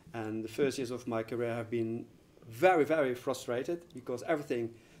issue, and the first years of my career have been very, very frustrated, because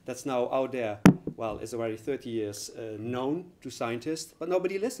everything that's now out there, well, is already 30 years known to scientists, but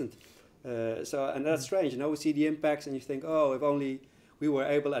nobody listened. And that's strange. You know, we see the impacts and you think, oh, if only we were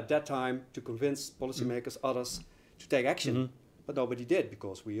able at that time to convince policymakers, others, to take action. But nobody did,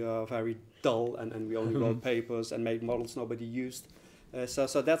 because we are very dull and we only wrote papers and made models nobody used.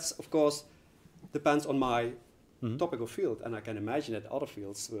 So that's, of course, depends on my topical field. And I can imagine that other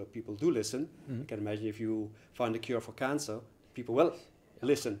fields where people do listen. I can imagine if you find a cure for cancer, people will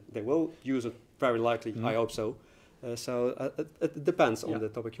listen. They will use it, very likely, I hope so. It depends on the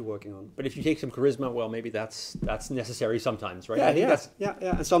topic you're working on. But if you take some charisma, well, maybe that's necessary sometimes, right? Yeah.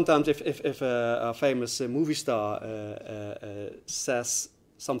 And sometimes if a famous movie star says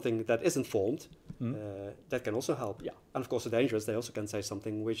something that isn't formed, that can also help. Yeah. And of course, the danger is they also can say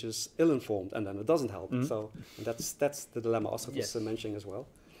something which is ill-informed, and then it doesn't help. So that's the dilemma Astrid was mentioning as well.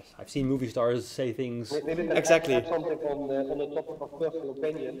 Yes. I've seen movie stars say things. Maybe exactly. add something on the topic of personal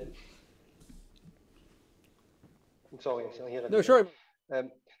opinion. Sorry, so here. No, sure.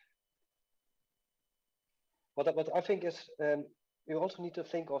 What I think is, you also need to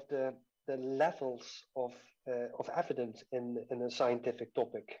think of the levels of evidence in a scientific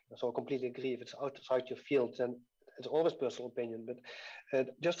topic. So I completely agree. If it's outside your field, then it's always personal opinion. But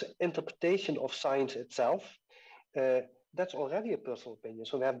just the interpretation of science itself, that's already a personal opinion.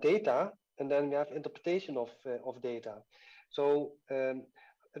 So we have data, and then we have interpretation of data. So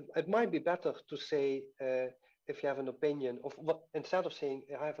it might be better to say, if you have an opinion of what, instead of saying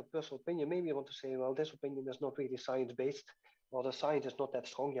I have a personal opinion, maybe you want to say, well, this opinion is not really science-based, or the science is not that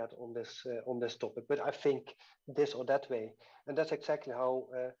strong yet on this topic, but I think this or that way. And that's exactly how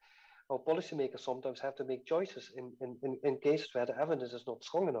policymakers sometimes have to make choices in cases where the evidence is not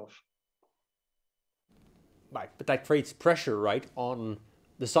strong enough. Right, but that creates pressure, right, on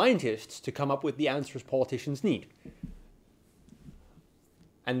the scientists to come up with the answers politicians need.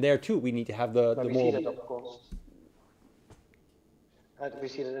 And there too, we need to have the we more. See that, of course. And we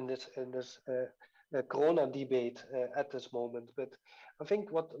see that in this Corona debate at this moment. But I think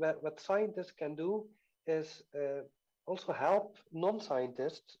what scientists can do is also help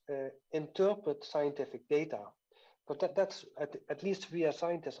non-scientists interpret scientific data. But that's at least we as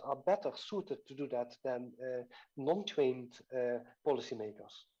scientists are better suited to do that than non-trained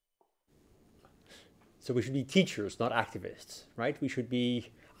policymakers. So we should be teachers, not activists, right? We should be,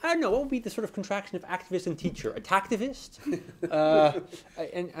 I don't know, what would be the sort of contraction of activist and teacher? A tactivist?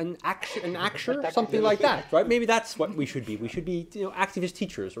 An actor? Something like that, right? Maybe that's what we should be. We should be, activist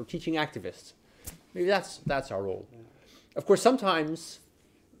teachers or teaching activists. Maybe that's our role. Of course, sometimes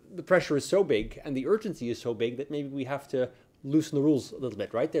the pressure is so big and the urgency is so big that maybe we have to loosen the rules a little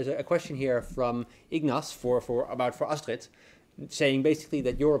bit, right? There's a question here from Ignas for Astrid, saying basically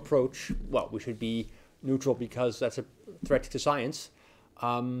that your approach, well, we should be neutral because that's a threat to science.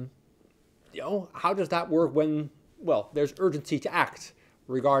 How does that work when, well, there's urgency to act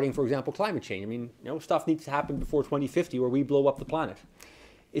regarding, for example, climate change? I mean, stuff needs to happen before 2050 or we blow up the planet.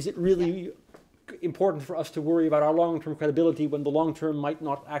 Is it really important for us to worry about our long-term credibility when the long-term might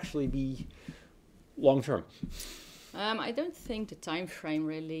not actually be long-term? I don't think the time frame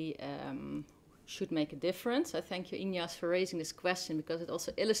really should make a difference. I thank you, Ignas, for raising this question, because it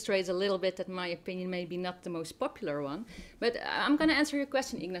also illustrates a little bit that my opinion may be not the most popular one. But I'm going to answer your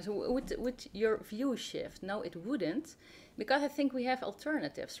question, Ignas. Would your view shift? No, it wouldn't, because I think we have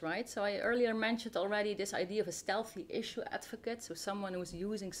alternatives, right? So I earlier mentioned already this idea of a stealthy issue advocate, so someone who's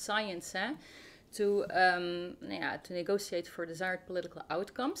using science to negotiate for desired political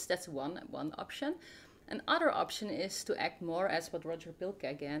outcomes. That's one option. Another option is to act more as what Roger Pilke,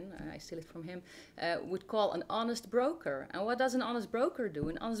 again, I steal it from him, would call an honest broker. And what does an honest broker do?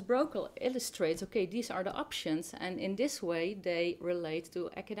 An honest broker illustrates, okay, these are the options, and in this way they relate to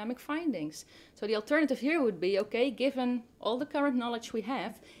academic findings. So the alternative here would be, okay, given all the current knowledge we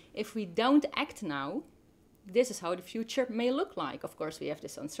have, if we don't act now, this is how the future may look like. Of course, we have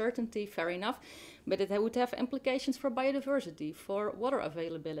this uncertainty, fair enough, but it would have implications for biodiversity, for water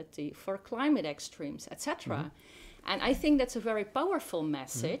availability, for climate extremes, etc. And I think that's a very powerful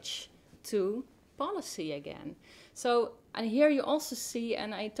message to policy again. So, and here you also see,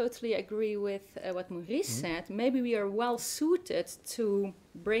 and I totally agree with what Maurice said, maybe we are well suited to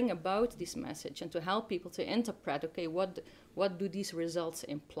bring about this message and to help people to interpret, okay, what do these results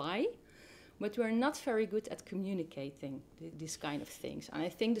imply? But we're not very good at communicating these kind of things. And I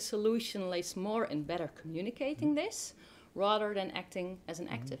think the solution lays more in better communicating this rather than acting as an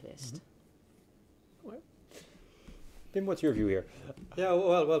activist. Tim, what's your view here? Yeah,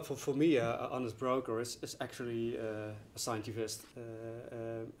 well, for me, an honest broker is actually a scientivist.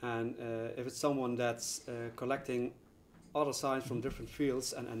 And if it's someone that's collecting other science from different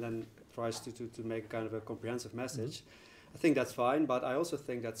fields and then tries to make kind of a comprehensive message, I think that's fine. But I also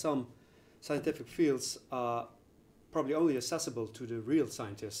think that some scientific fields are probably only accessible to the real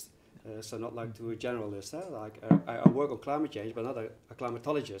scientist, so not like to a generalist. Like I work on climate change, but not a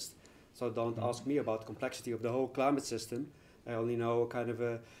climatologist. So don't ask me about the complexity of the whole climate system. I only know kind of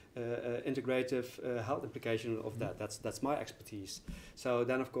a integrative health implication of that. That's my expertise. So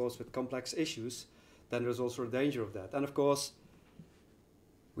then, of course, with complex issues, then there's also a danger of that. And of course,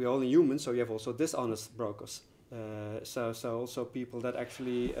 we're only humans, so you have also dishonest brokers. So also people that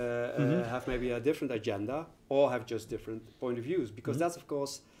actually have maybe a different agenda or have just different point of views, because that's of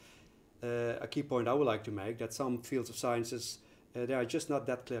course a key point I would like to make, that some fields of sciences they are just not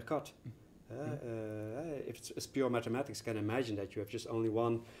that clear cut. If it's pure mathematics, you can imagine that you have just only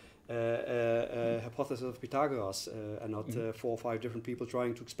one hypothesis of Pythagoras and not 4 or 5 different people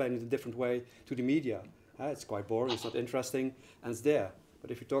trying to explain it a different way to the media. It's quite boring, it's not interesting, and it's there. But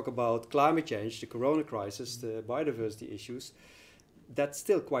if you talk about climate change, the corona crisis, the biodiversity issues, that's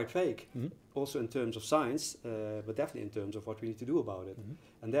still quite vague. Also in terms of science, but definitely in terms of what we need to do about it.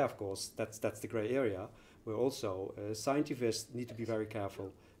 And there, of course, that's the grey area where also scientists need to be very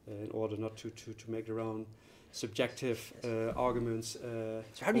careful in order not to make their own subjective arguments.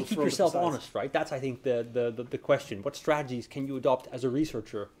 So how do you keep yourself honest, right? That's, I think, the question. What strategies can you adopt as a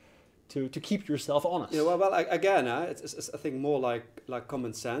researcher to keep yourself honest? Yeah, well, again, it's I think more like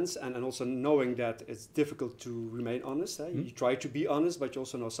common sense and also knowing that it's difficult to remain honest. You try to be honest, but you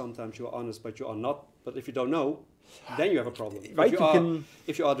also know sometimes you are honest, but you are not. But if you don't know, then you have a problem. Right?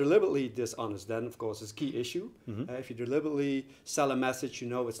 If you are deliberately dishonest, then of course it's a key issue. If you deliberately sell a message, you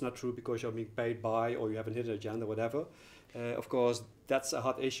know it's not true because you're being paid by or you have a hidden agenda, whatever. Of course, that's a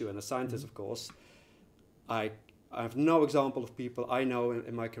hot issue. And as a scientist, of course, I have no example of people I know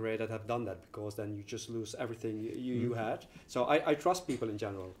in my career that have done that, because then you just lose everything you had. So I trust people in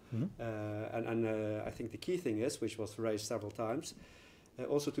general. And I think the key thing is, which was raised several times,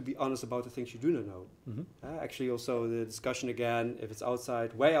 also to be honest about the things you do not know. Actually also the discussion again, if it's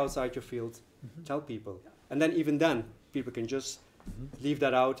outside, way outside your field, tell people. And then even then, people can just leave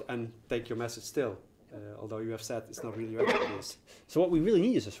that out and take your message still. Although you have said it's not really your expertise. So what we really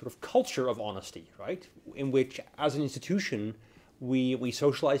need is a sort of culture of honesty, right? In which, as an institution, we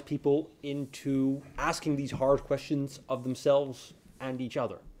socialize people into asking these hard questions of themselves and each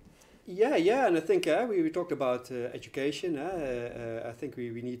other. Yeah, and I think we talked about education. I think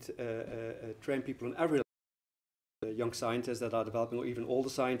we need to train people on every level, young scientists that are developing, or even older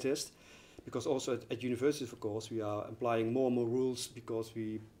scientists. Because also at universities, of course, we are applying more and more rules because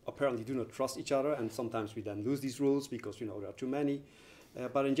we apparently do not trust each other, and sometimes we then lose these rules because there are too many.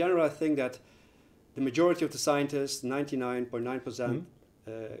 But in general, I think that the majority of the scientists, 99.9%,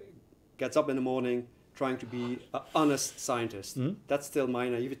 gets up in the morning trying to be an honest scientist. That's still my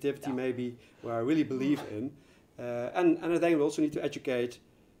naivety, maybe, where I really believe in. And I think we also need to educate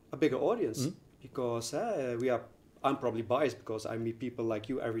a bigger audience, because I'm probably biased because I meet people like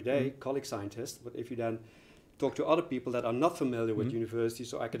you every day, colleague scientists, but if you then talk to other people that are not familiar with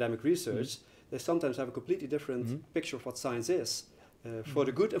universities or academic research, they sometimes have a completely different picture of what science is, for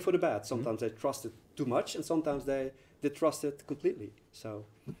the good and for the bad. Sometimes they trust it too much, and sometimes they trust it completely. So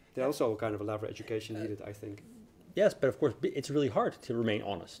there's also kind of a level of education needed, I think. Yes, but of course it's really hard to remain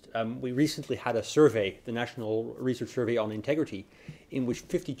honest. We recently had a survey, the National Research Survey on Integrity, in which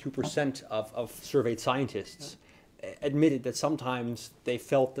 52% of surveyed scientists admitted that sometimes they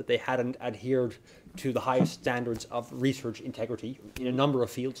felt that they hadn't adhered to the highest standards of research integrity in a number of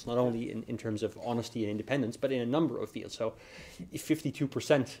fields, not only in terms of honesty and independence, but in a number of fields. So if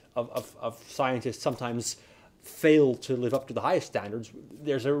 52% of scientists sometimes fail to live up to the highest standards,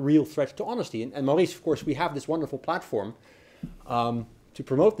 there's a real threat to honesty. And Maurice, of course, we have this wonderful platform to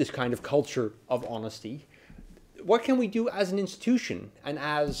promote this kind of culture of honesty. What can we do as an institution and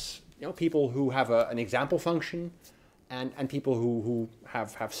as people who have an example function and people who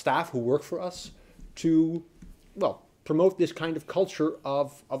have staff who work for us to, well, promote this kind of culture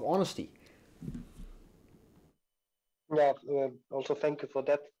of honesty? Yeah, also thank you for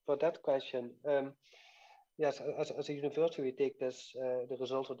that question. Yes, as a university, we take this the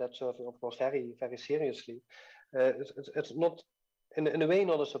results of that survey, of course, very very seriously. It's not in a way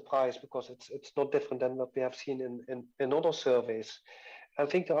not a surprise because it's not different than what we have seen in other surveys. I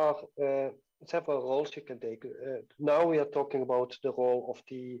think there are several roles you can take. Now we are talking about the role of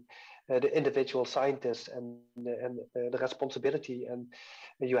the individual scientist and the responsibility and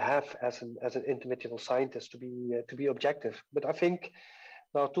you have as an individual scientist to be objective. But I think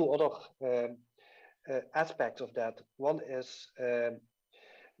there are two other aspects of that. One is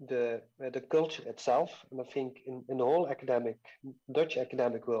the culture itself, and I think in the whole Dutch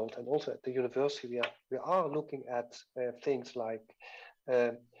academic world and also at the university we are looking at things like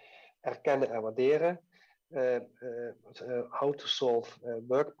erkennen en waarderen, how to solve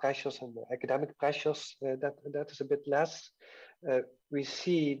work pressures and academic pressures. That is a bit less. We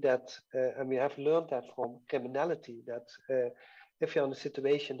see that, and we have learned that from criminality, that if you're in a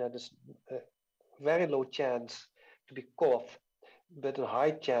situation that is very low chance to be caught, but a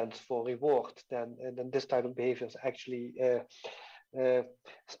high chance for reward, then this type of behavior is actually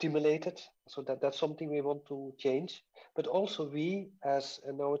stimulated. So that's something we want to change. But also we as,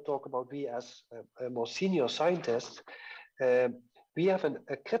 and now we talk about we as more senior scientists, we have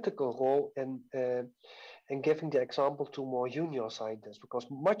a critical role in giving the example to more junior scientists, because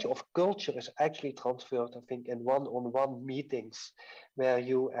much of culture is actually transferred, I think, in one-on-one meetings where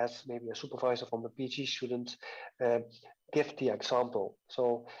you as maybe a supervisor from a PhD student give the example.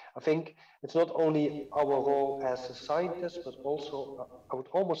 So I think it's not only our role as a scientist, but also I would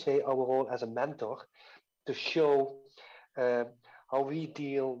almost say our role as a mentor to show how we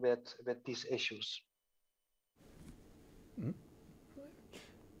deal with these issues. Mm-hmm.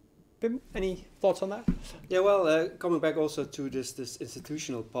 Pim, any thoughts on that? Yeah, well, coming back also to this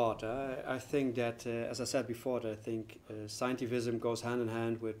institutional part, I think that, as I said before, that I think scientificism goes hand in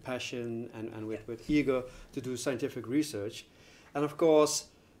hand with passion and with eager to do scientific research. And of course,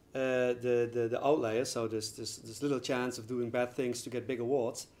 the outliers, so this little chance of doing bad things to get big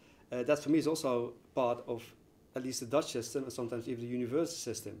awards, that for me is also part of at least the Dutch system and sometimes even the university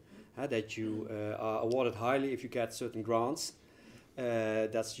system, that you are awarded highly if you get certain grants.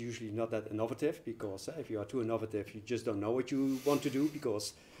 That's usually not that innovative, because if you are too innovative, you just don't know what you want to do,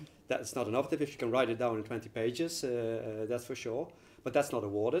 because that's not innovative. If you can write it down in 20 pages, that's for sure. But that's not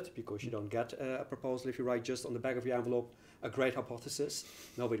awarded, because you don't get a proposal if you write just on the back of your envelope a great hypothesis.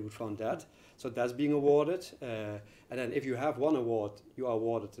 Nobody would fund that. So that's being awarded. And then if you have one award, you are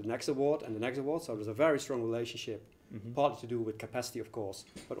awarded the next award and the next award. So there's a very strong relationship, partly to do with capacity, of course,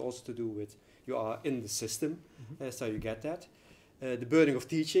 but also to do with you are in the system, so you get that. The burden of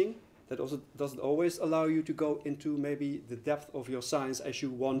teaching, that also doesn't always allow you to go into maybe the depth of your science as you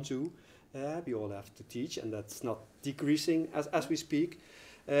want to. We all have to teach, and that's not decreasing as we speak.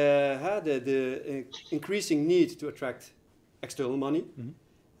 The increasing need to attract external money.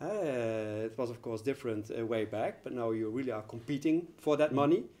 It was, of course, different way back, but now you really are competing for that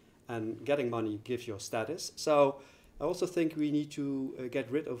money, and getting money gives your status. So I also think we need to get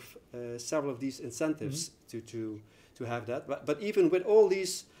rid of several of these incentives to have that. But even with all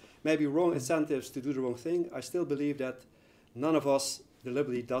these maybe wrong incentives to do the wrong thing, I still believe that none of us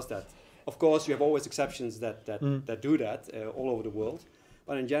deliberately does that. Of course, you have always exceptions that do that all over the world.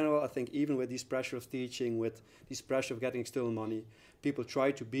 But in general, I think even with this pressure of teaching, with this pressure of getting external money, people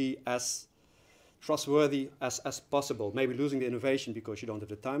try to be as trustworthy as possible. Maybe losing the innovation because you don't have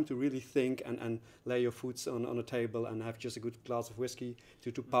the time to really think and lay your foots on a table and have just a good glass of whiskey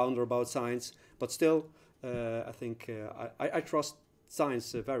to ponder about science. But still, I think I trust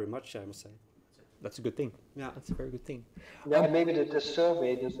science very much, I must say. That's a good thing. Yeah, that's a very good thing. Yeah, maybe the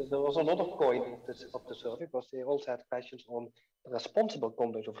survey, there was another point of the survey, because they also had questions on responsible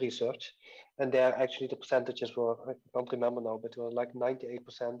conduct of research. And there actually the percentages were, I can't remember now, but were like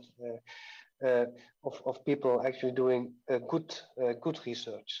 98% of people actually doing good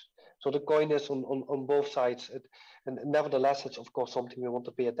research. So the coin is on both sides. And nevertheless, it's of course something we want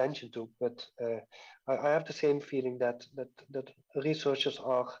to pay attention to. But I have the same feeling that researchers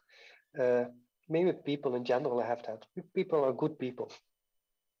are, maybe people in general have that. People are good people.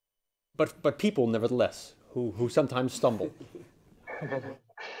 But people, nevertheless, who sometimes stumble.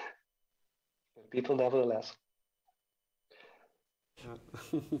 People, nevertheless.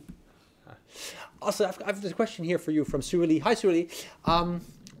 Also, I've this question here for you from Sueli. Hi, Sueli.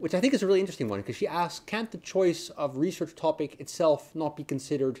 Which I think is a really interesting one, because she asks, can't the choice of research topic itself not be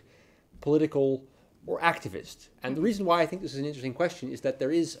considered political or activist? And the reason why I think this is an interesting question is that there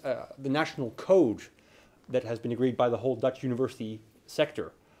is the national code that has been agreed by the whole Dutch university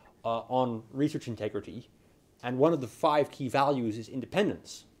sector on research integrity. And one of the 5 key values is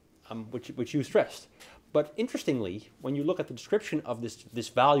independence, which you stressed. But interestingly, when you look at the description of this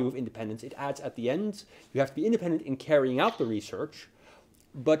value of independence, it adds at the end, you have to be independent in carrying out the research,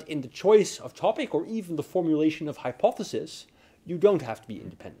 but in the choice of topic or even the formulation of hypothesis, you don't have to be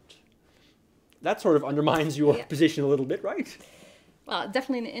independent. That sort of undermines your position a little bit, right? Well,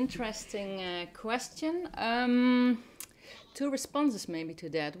 definitely an interesting question. 2 responses maybe to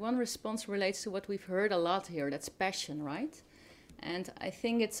that. One response relates to what we've heard a lot here, that's passion, right? And I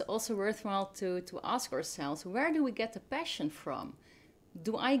think it's also worthwhile to ask ourselves, where do we get the passion from?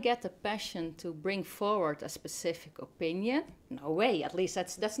 Do I get the passion to bring forward a specific opinion? No way, at least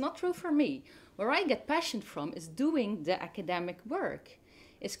that's not true for me. Where I get passion from is doing the academic work.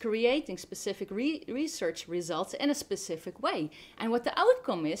 Is creating specific research results in a specific way. And what the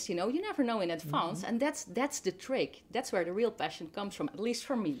outcome is, you never know in advance, and that's the trick. That's where the real passion comes from, at least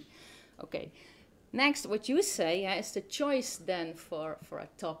for me. Okay. Next, what you say is the choice then for a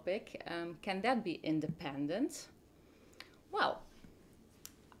topic. Can that be independent? Well,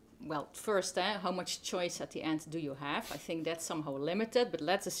 first, how much choice at the end do you have? I think that's somehow limited, but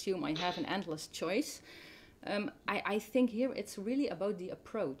let's assume I have an endless choice. I think here it's really about the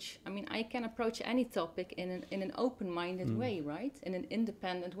approach. I mean, I can approach any topic in an open-minded way, right? In an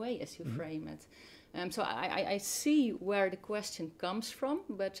independent way, as you frame it. So I see where the question comes from,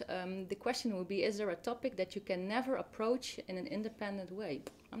 but the question would be, is there a topic that you can never approach in an independent way?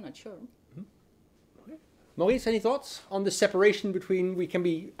 I'm not sure. Okay. Maurice, any thoughts on the separation between we can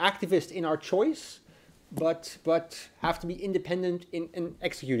be activist in our choice, but have to be independent in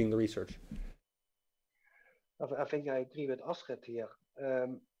executing the research? I think I agree with Astrid here.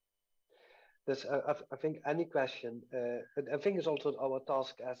 I think any question, I think it's also our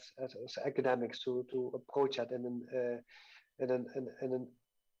task as academics to approach that in an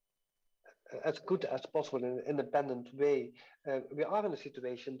as good as possible in an independent way. We are in a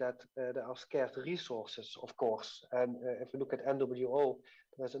situation that there are scarce resources, of course, and if we look at NWO,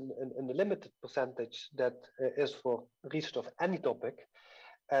 there's a limited percentage that is for research of any topic.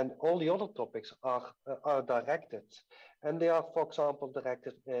 And all the other topics are directed, and they are, for example,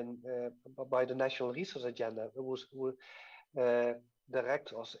 directed by the National Research Agenda, who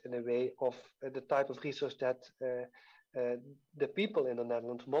direct us in a way of the type of research that the people in the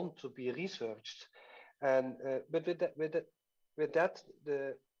Netherlands want to be researched. And but with that,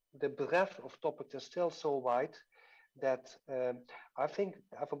 the breadth of topics is still so wide that I think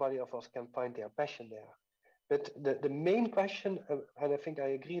everybody of us can find their passion there. But the main question, and I think I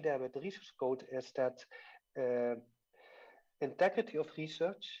agree there with the research code, is that integrity of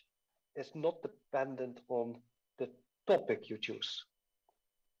research is not dependent on the topic you choose.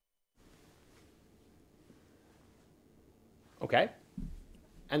 Okay.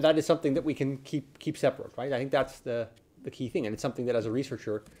 And that is something that we can keep separate, right? I think that's the key thing. And it's something that as a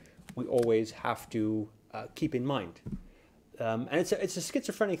researcher, we always have to keep in mind. And it's a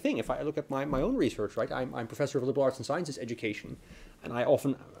schizophrenic thing. If I look at my own research, right, I'm professor of liberal arts and sciences education, and I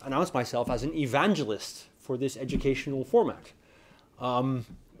often announce myself as an evangelist for this educational format.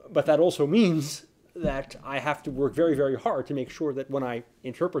 But that also means that I have to work very, very hard to make sure that when I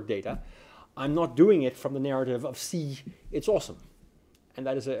interpret data, I'm not doing it from the narrative of, see, it's awesome. And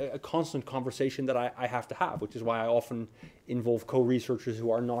that is a constant conversation that I have to have, which is why I often involve co-researchers who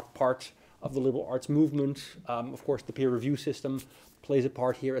are not part of the liberal arts movement. Of course, the peer review system plays a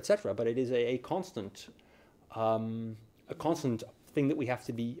part here, etc. But it is a constant thing that we have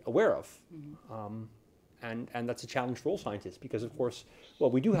to be aware of. And that's a challenge for all scientists because, of course,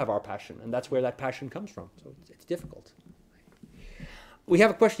 well, we do have our passion, and that's where that passion comes from. So it's difficult. We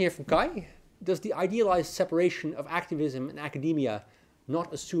have a question here from Kai. Does the idealized separation of activism and academia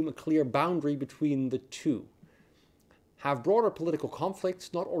not assume a clear boundary between the two? Have broader political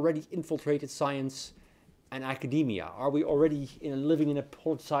conflicts not already infiltrated science and academia? Are we already living in a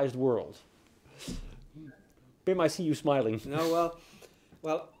politicized world? Pim, I see you smiling. No, well,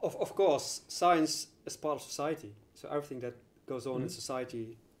 Well, of course, science is part of society. So everything that goes on in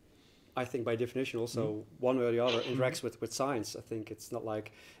society, I think by definition also one way or the other interacts with science. I think it's not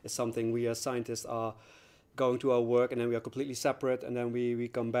like it's something we as scientists are going to our work and then we are completely separate and then we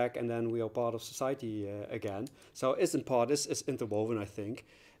come back and then we are part of society again. So it's in part, it's interwoven, I think.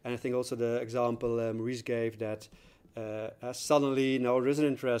 And I think also the example Maurice gave that suddenly now there is an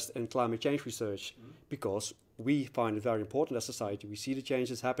interest in climate change research because we find it very important as society. We see the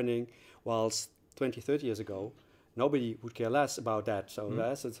changes happening, whilst 20, 30 years ago, nobody would care less about that. So,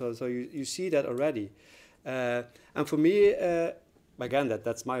 so you see that already. And for me, again,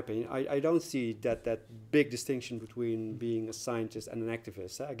 that's my opinion. I don't see that big distinction between being a scientist and an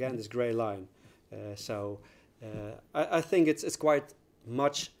activist. Again, this grey line. I think it's quite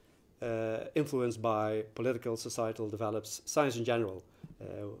much influenced by political, societal develops, science in general,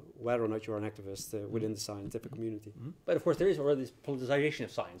 whether or not you're an activist within the scientific community. But of course, there is already this politicization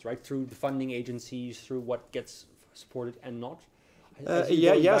of science, right? Through the funding agencies, through what gets supported and not.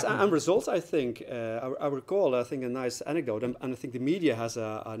 Yes, and results, I think. I recall, I think, a nice anecdote, and I think the media has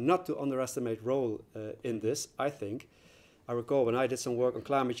a not to underestimate role in this, I think. I recall when I did some work on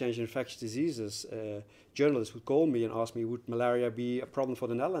climate change and infectious diseases, journalists would call me and ask me, would malaria be a problem for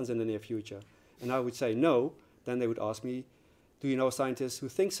the Netherlands in the near future? And I would say no. Then they would ask me, do you know scientists who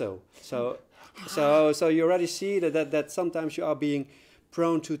think so? So you already see that sometimes you are being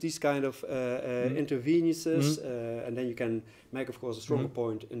prone to these kind of intervenuses, and then you can make, of course, a stronger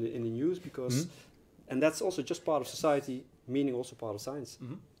point in the news because, and that's also just part of society, meaning also part of science.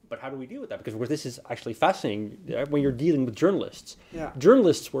 But how do we deal with that? Because of course, this is actually fascinating when you're dealing with journalists. Yeah.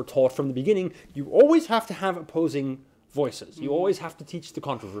 Journalists were taught from the beginning, you always have to have opposing voices. You always have to teach the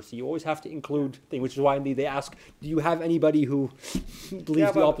controversy. You always have to include things, which is why they ask, do you have anybody who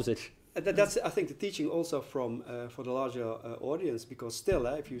believes the opposite? That's, I think, the teaching also from for the larger audience, because still,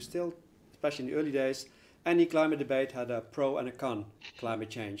 if you still, especially in the early days, any climate debate had a pro and a con climate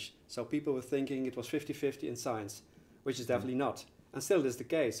change. So people were thinking it was 50-50 in science, which is definitely not. And still is the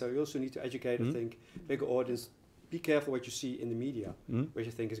case. So you also need to educate, I think, bigger audience. Be careful what you see in the media, which I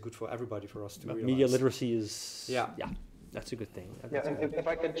think is good for everybody, for us to realize. Media literacy is... Yeah, that's a good thing. If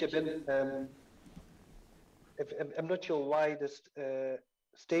I can chip in, I'm not sure why this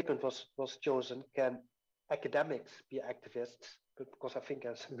statement was chosen. Can academics be activists? Because I think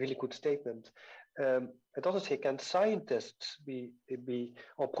that's a really good statement. It doesn't say can scientists be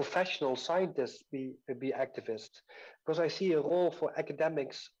or professional scientists be activists? Because I see a role for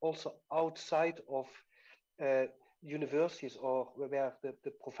academics also outside of universities or where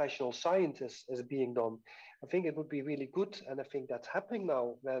the professional science is being done. I think it would be really good, and I think that's happening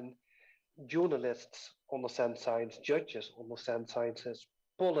now when journalists understand science, judges understand sciences,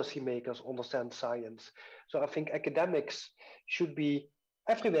 policymakers understand science. So I think academics should be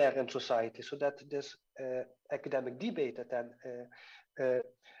everywhere in society, so that this academic debate that then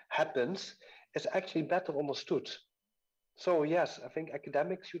happens is actually better understood. So yes, I think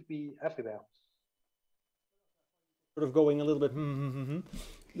academics should be everywhere. Sort of going a little bit,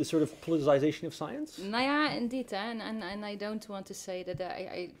 the sort of politicization of science? Nou ja, indeed, and I don't want to say that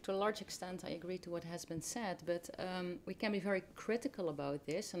I to a large extent I agree to what has been said, but we can be very critical about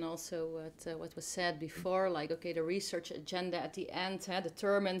this, and also what was said before, like, okay, the research agenda at the end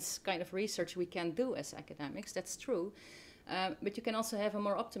determines kind of research we can do as academics. That's true. But you can also have a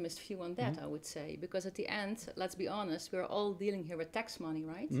more optimist view on that, I would say, because at the end, let's be honest, we're all dealing here with tax money,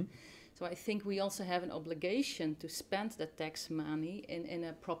 right? So I think we also have an obligation to spend that tax money in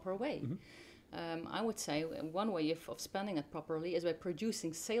a proper way. I would say one way of spending it properly is by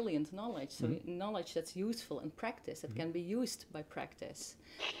producing salient knowledge, so knowledge that's useful in practice, that can be used by practice.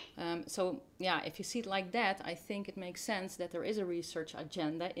 So yeah, if you see it like that, I think it makes sense that there is a research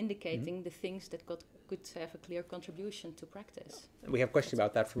agenda indicating the things that could have a clear contribution to practice. And we have a question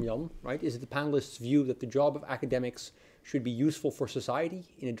about that from Jan, right? Is it the panelists' view that the job of academics should be useful for society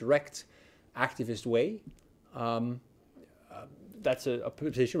in a direct activist way? That's a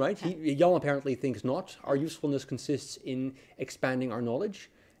position, right? Jan apparently thinks not. Our usefulness consists in expanding our knowledge,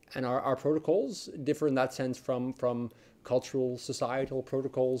 and our protocols differ in that sense from cultural, societal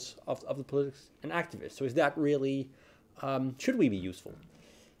protocols of the politics and activists. So is that really, should we be useful?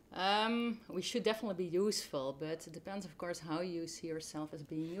 We should definitely be useful, but it depends, of course, how you see yourself as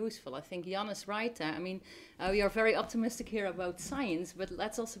being useful. I think Jan is right. I mean, we are very optimistic here about science, but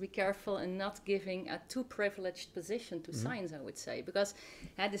let's also be careful in not giving a too privileged position to science, I would say, because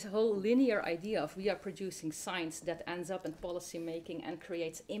this whole linear idea of we are producing science that ends up in policy making and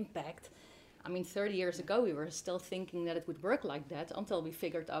creates impact, I mean, 30 years ago, we were still thinking that it would work like that until we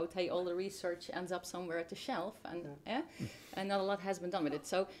figured out, hey, all the research ends up somewhere at the shelf, and and not a lot has been done with it.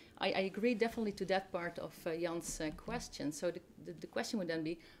 So I agree definitely to that part of Jan's question. So the question would then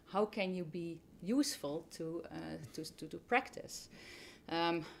be, how can you be useful to practice?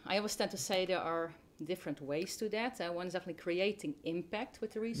 I always tend to say there are different ways to that. One is definitely creating impact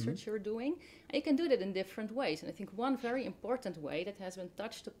with the research you're doing. And you can do that in different ways. And I think one very important way that has been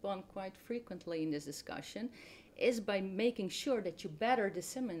touched upon quite frequently in this discussion is by making sure that you better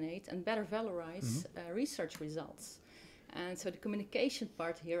disseminate and better valorize research results. And so the communication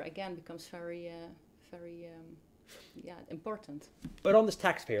part here, again, becomes very important. But on this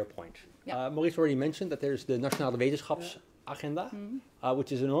taxpayer point, Maurice already mentioned that there's the Nationale Wetenschapsagenda,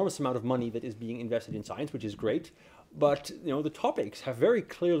 which is an enormous amount of money that is being invested in science, which is great. But the topics have very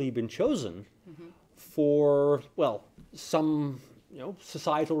clearly been chosen for, well, some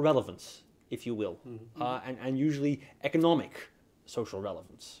societal relevance, if you will, and usually economic social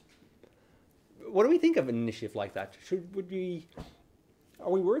relevance. What do we think of an initiative like that? Are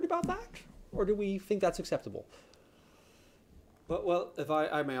we worried about that, or do we think that's acceptable? Well, if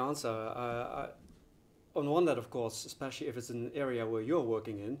I may answer, on one hand, of course, especially if it's an area where you're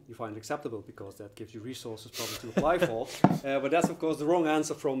working in, you find it acceptable because that gives you resources probably to apply for. But that's, of course, the wrong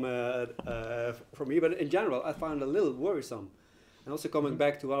answer from me. But in general, I find it a little worrisome. And also coming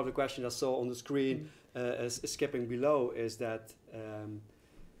back to one of the questions I saw on the screen, skipping below, is that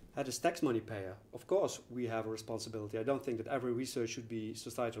as tax money payer, of course, we have a responsibility. I don't think that every research should be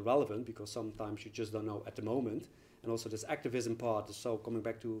societal relevant because sometimes you just don't know at the moment. And also this activism part, so coming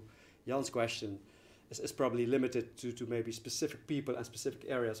back to Jan's question, is probably limited to maybe specific people and specific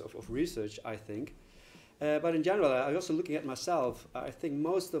areas of research, I think. But in general, I also looking at myself, I think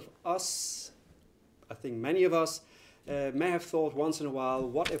most of us, I think many of us, may have thought once in a while,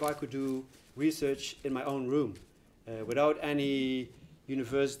 what if I could do research in my own room without any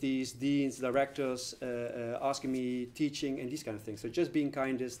universities, deans, directors asking me teaching and these kind of things. So just being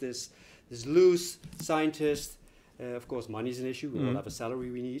kind is this loose scientist. Of course, money is an issue. We all have a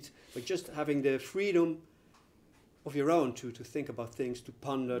salary we need. But just having the freedom of your own to think about things, to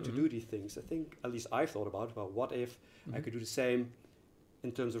ponder, to do these things. I think, at least I've thought about what if I could do the same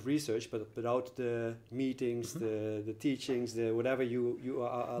in terms of research, but without the meetings, the teachings, the whatever you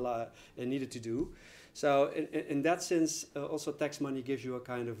are needed to do. So in that sense, also tax money gives you a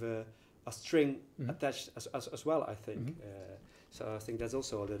kind of a string attached as well, I think. So I think that's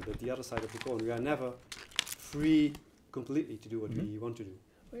also a little bit the other side of the coin. We are never free completely to do what we want to do.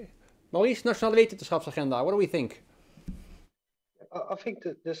 Maurice, Nationale Wetenschapsagenda, what do we think? I think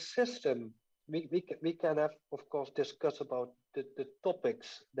that the system, we can have, of course, discuss about the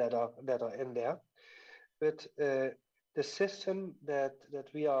topics that are in there, but the system that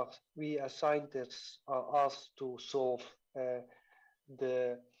we as scientists are asked to solve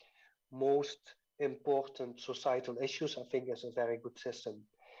the most important societal issues, I think is a very good system.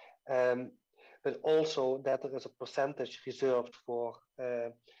 But also that there is a percentage reserved for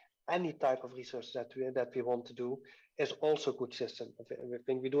any type of research that we want to do is also a good system. I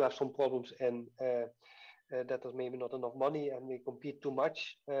think we do have some problems in that there's maybe not enough money and we compete too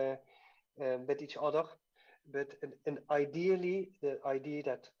much with each other. But ideally, the idea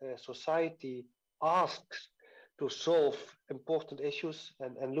that society asks to solve important issues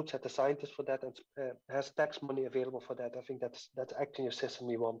and looks at the scientists for that and has tax money available for that, I think that's actually a system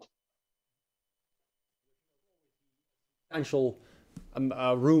we want. Potential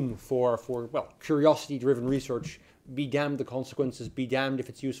room for curiosity-driven research. Be damned the consequences. Be damned if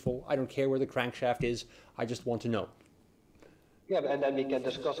it's useful. I don't care where the crankshaft is. I just want to know. Yeah, and then we can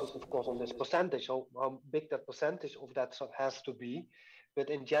discuss, of course, on this percentage, how big that percentage of that has to be. But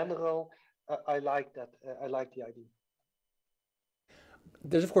in general, I like that. I like the idea.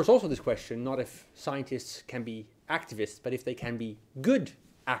 There's, of course, also this question, not if scientists can be activists, but if they can be good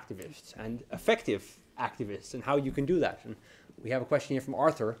activists and effective activists, and how you can do that. And we have a question here from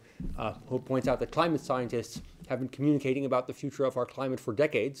Arthur, who points out that climate scientists have been communicating about the future of our climate for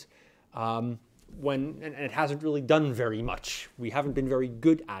decades, and it hasn't really done very much. We haven't been very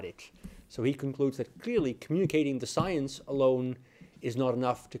good at it. So he concludes that clearly communicating the science alone is not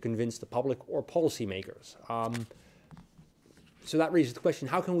enough to convince the public or policymakers. So that raises the question,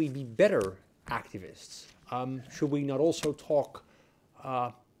 how can we be better activists? Should we not also talk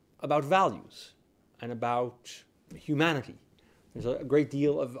about values and about humanity? There's a great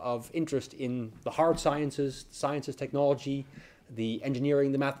deal of interest in the hard sciences, technology, the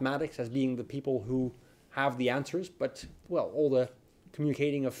engineering, the mathematics as being the people who have the answers, but, well, all the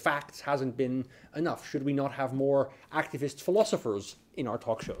communicating of facts hasn't been enough? Should we not have more activist philosophers in our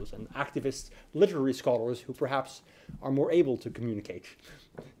talk shows and activist literary scholars who perhaps are more able to communicate?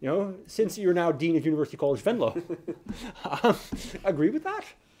 You know, since you're now Dean of University College Venlo, agree with that?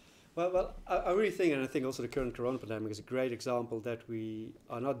 Well, I really think, and I think also the current corona pandemic is a great example that we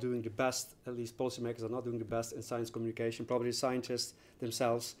are not doing the best, at least policymakers are not doing the best in science communication. Probably the scientists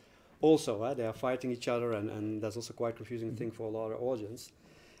themselves also, they are fighting each other, and that's also quite confusing thing for a lot of audience.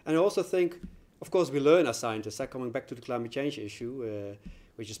 And I also think, of course, we learn as scientists, coming back to the climate change issue,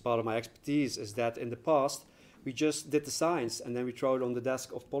 which is part of my expertise, is that in the past, we just did the science and then we throw it on the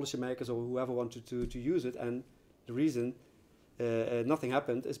desk of policymakers or whoever wanted to use it. And the reason nothing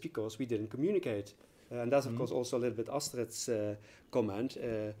happened is because we didn't communicate. And that's, of course, also a little bit Astrid's comment.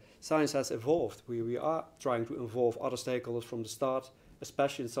 Science has evolved. We are trying to involve other stakeholders from the start,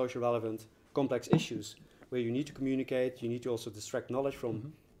 especially in social relevant, complex issues, where you need to communicate, you need to also distract knowledge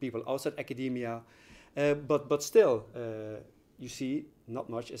from people outside academia. But still, you see, not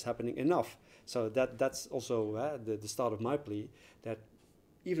much is happening enough. So that's also the start of my plea, that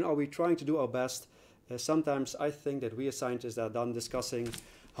even are we trying to do our best, sometimes I think that we as scientists are done discussing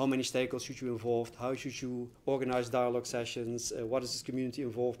how many stakeholders should you involve, how should you organize dialogue sessions, what is this community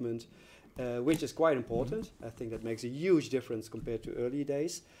involvement, which is quite important. I think that makes a huge difference compared to earlier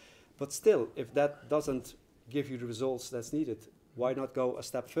days. But still, if that doesn't give you the results that's needed, why not go a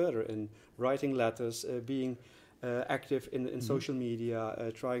step further in writing letters, being active in social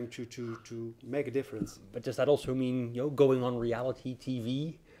media, trying to make a difference? But does that also mean, you know, going on reality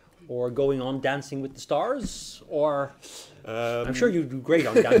TV? Or going on Dancing with the Stars? Or I'm sure you do great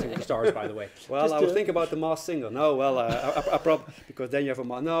on Dancing with the Stars, by the way. Well, just I was thinking about the Masked Singer. No, well, I because then you have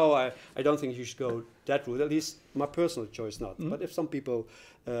a no. I don't think you should go that route. At least my personal choice, not. But if some people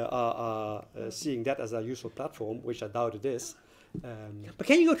are seeing that as a useful platform, which I doubt it is. But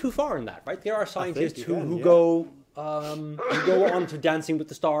can you go too far in that? Right? There are scientists who go on to Dancing with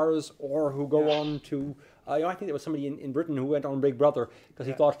the Stars, or who go on to. I think there was somebody in Britain who went on Big Brother because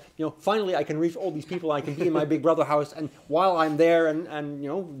he thought, you know, finally I can reach all these people. I can be in my Big Brother house, and while I'm there and you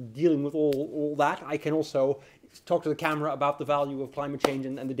know, dealing with all that, I can also talk to the camera about the value of climate change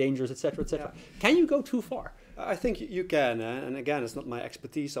and the dangers, etc., etc. Yeah. Can you go too far? I think you can, and again, it's not my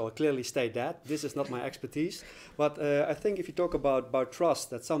expertise, so I clearly state that. This is not my expertise. But I think if you talk about trust,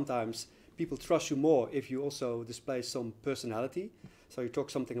 that sometimes people trust you more if you also display some personality. So you talk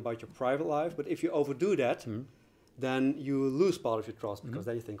something about your private life, but if you overdo that, then you lose part of your trust, because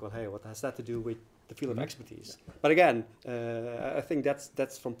then you think, well, hey, what has that to do with the field of expertise? Yeah. But again, I think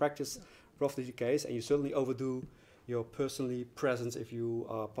that's from practice roughly the case, and you certainly overdo your personally presence if you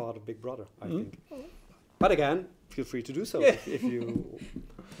are part of Big Brother, I think. But again, feel free to do so if you.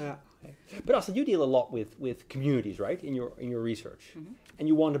 Yeah. But also, you deal a lot with communities, right? In your research, and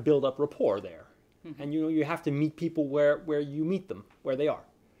you want to build up rapport there. And you know, you have to meet people where you meet them, where they are.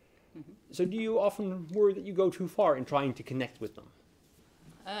 So do you often worry that you go too far in trying to connect with them?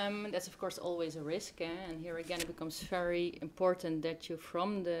 That's of course always a risk, and here again it becomes very important that you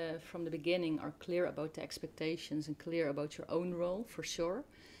from the beginning are clear about the expectations and clear about your own role, for sure.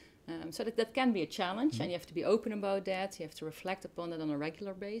 So that can be a challenge, and you have to be open about that. You have to reflect upon it on a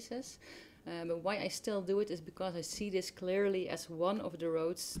regular basis. But why I still do it is because I see this clearly as one of the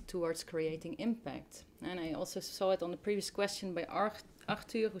roads towards creating impact. And I also saw it on the previous question by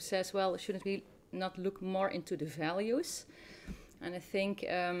Arthur, who says, well, shouldn't we not look more into the values? And I think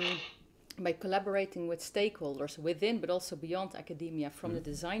by collaborating with stakeholders within, but also beyond academia, from the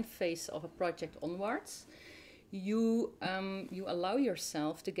design phase of a project onwards, you allow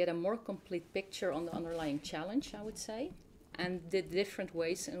yourself to get a more complete picture on the underlying challenge, I would say, and the different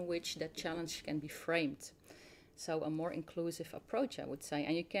ways in which that challenge can be framed. So a more inclusive approach, I would say.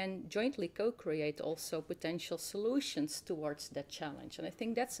 And you can jointly co-create also potential solutions towards that challenge. And I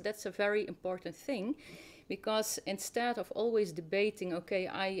think that's a very important thing, because instead of always debating, okay,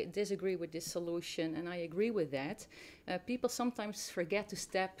 I disagree with this solution and I agree with that, people sometimes forget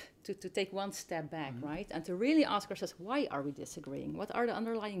to take one step back, right? And to really ask ourselves, why are we disagreeing? What are the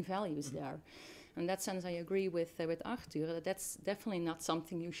underlying values there? In that sense, I agree with Arthur that that's definitely not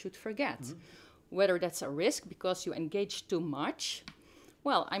something you should forget. Whether that's a risk because you engage too much,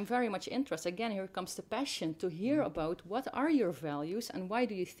 well, I'm very much interested. Again, here comes the passion to hear about what are your values and why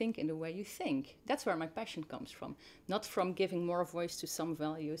do you think in the way you think. That's where my passion comes from, not from giving more voice to some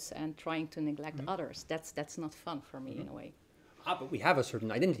values and trying to neglect others. That's not fun for me in a way. But we have a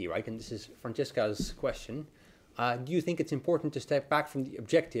certain identity, right? And this is Francesca's question. Do you think it's important to step back from the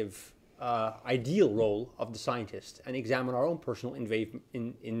objective ideal role of the scientist and examine our own personal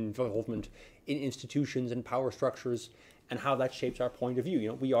involvement in institutions and power structures and how that shapes our point of view. You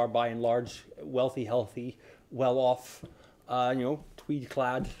know, we are by and large wealthy, healthy, well-off,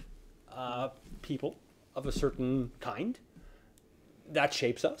 tweed-clad people of a certain kind. That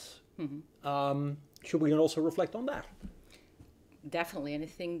shapes us. Mm-hmm. Should we also reflect on that? Definitely, and I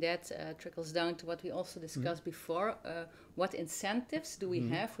think that trickles down to what we also discussed before. What incentives do we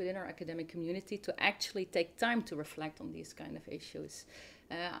have within our academic community to actually take time to reflect on these kind of issues?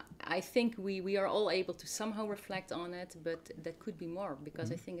 I think we are all able to somehow reflect on it, but that could be more,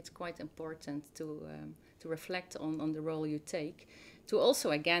 because I think it's quite important to reflect on the role you take, to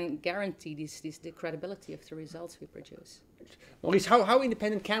also, again, guarantee the credibility of the results we produce. Maurice, how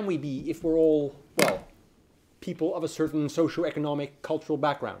independent can we be if we're all, well, people of a certain socio-economic, cultural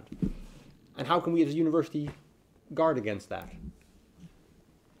background? And how can we as a university guard against that?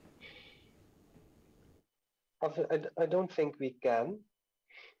 I don't think we can.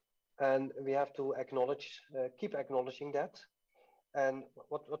 And we have to acknowledge, keep acknowledging that. And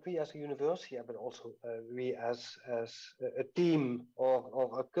what we as a university, but also we as a team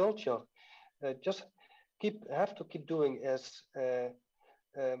or a culture, just have to keep doing is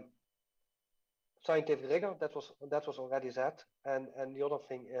scientific rigor. That was already said, and the other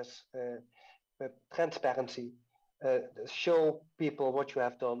thing is transparency. Show people what you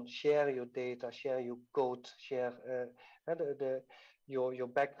have done. Share your data. Share your code. Share your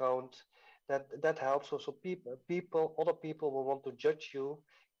background. That helps. Also, other people who want to judge you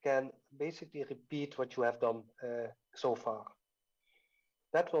can basically repeat what you have done so far.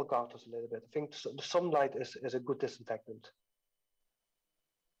 That will guard us a little bit. I think the sunlight is a good disinfectant.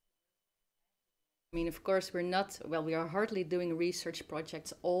 I mean, of course, we are hardly doing research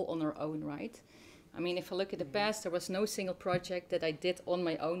projects all on our own, right? I mean, if I look at the past, there was no single project that I did on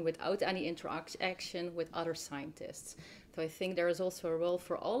my own without any interaction with other scientists. So I think there is also a role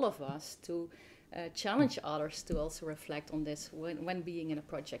for all of us to challenge others to also reflect on this when being in a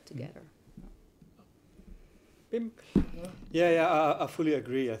project together. Pim? Yeah, I fully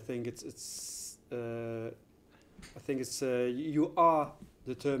agree. I think you are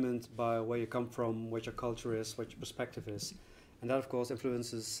determined by where you come from, what your culture is, what your perspective is, and that of course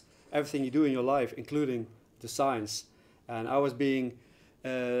influences everything you do in your life, including the science. And I've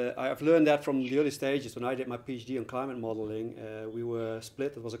learned that from the early stages. When I did my PhD on climate modeling, we were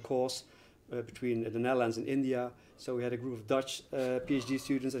split. It was a course between the Netherlands and India. So we had a group of Dutch PhD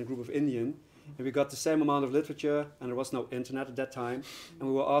students and a group of Indian. And we got the same amount of literature, and there was no internet at that time. And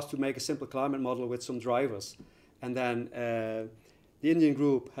we were asked to make a simple climate model with some drivers. And then the Indian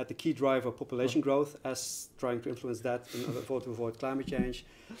group had the key driver population growth as trying to influence that in order to avoid climate change.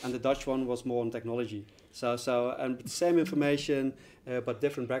 And the Dutch one was more on technology. And the same information, but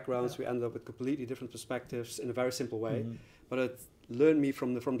different backgrounds, we ended up with completely different perspectives in a very simple way. Mm-hmm. But it learned me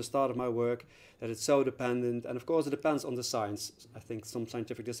from the start of my work that it's so dependent. And of course, it depends on the science. I think some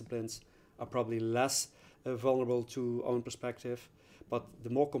scientific disciplines are probably less vulnerable to own perspective. But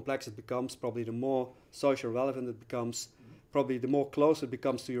the more complex it becomes, probably the more social relevant it becomes, probably the more close it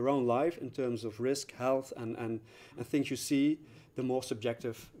becomes to your own life in terms of risk, health, and things you see, the more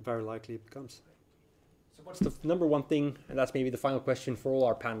subjective very likely it becomes. So what's the number one thing, and that's maybe the final question for all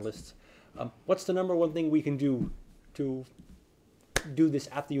our panelists, what's the number one thing we can do to do this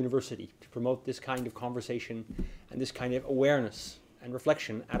at the university, to promote this kind of conversation and this kind of awareness and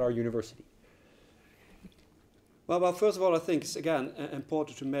reflection at our university? Well, first of all, I think it's, again,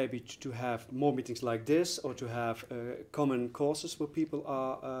 important to maybe to have more meetings like this, or to have common courses where people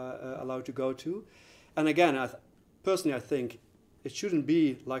are allowed to go to. And again, personally, I think it shouldn't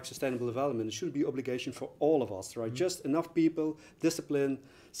be like sustainable development. It should be obligation for all of us, right? Mm-hmm. Just enough people, discipline,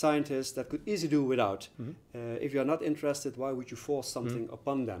 scientists that could easily do without. Mm-hmm. If you're not interested, why would you force something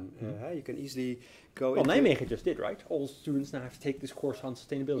upon them? Mm-hmm. You can easily go. Well, Nijmegen just did, right? All students now have to take this course on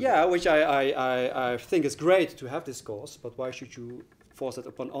sustainability. Yeah, which I think is great to have this course, but why should you force it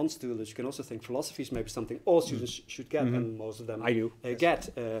upon students? You can also think philosophy is maybe something all students should get, and most of them get.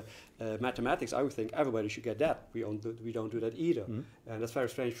 Mathematics, I would think everybody should get that. We don't do that either. And that's very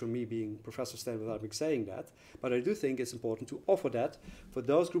strange for me, being professor of sustainable development, saying that. But I do think it's important to offer that for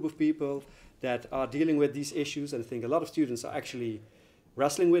those group of people that are dealing with these issues. And I think a lot of students are actually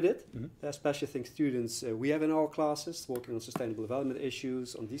wrestling with it, especially I think students we have in our classes working on sustainable development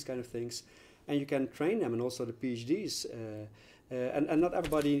issues, on these kind of things. And you can train them, and also the PhDs. And not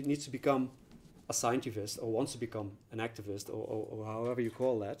everybody needs to become a scientist or wants to become an activist or however you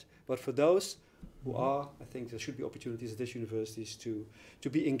call that. But for those who are, I think there should be opportunities at these universities to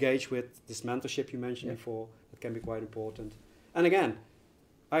be engaged with this mentorship you mentioned before. That can be quite important. And again,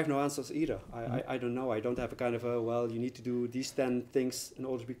 I have no answers either. I don't know. I don't have a kind of a, well, you need to do these 10 things in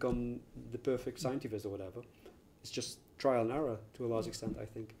order to become the perfect scientist or whatever. It's just trial and error to a large extent, I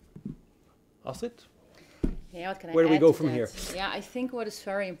think. Astrid? Yeah, what can I Where do we add go to from that? here? Yeah, I think what is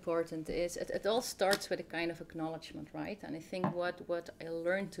very important is it all starts with a kind of acknowledgement, right? And I think what I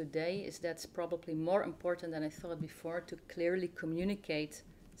learned today is that's probably more important than I thought before, to clearly communicate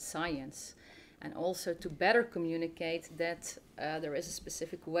science. And also to better communicate that there is a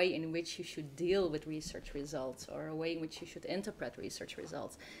specific way in which you should deal with research results, or a way in which you should interpret research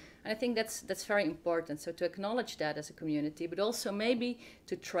results. And I think that's very important. So to acknowledge that as a community, but also maybe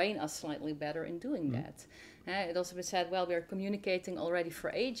to train us slightly better in doing that. It also been said, well, we're communicating already for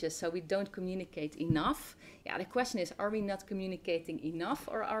ages, so we don't communicate enough. Yeah, the question is, are we not communicating enough,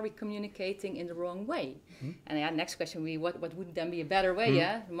 or are we communicating in the wrong way? And yeah, next question would be, what would then be a better way,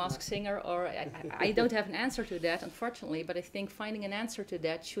 yeah? Masked Singer, or I don't have an answer to that, unfortunately, but I think finding an answer to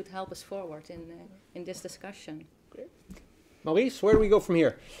that should help us forward in this discussion. Okay. Maurice, where do we go from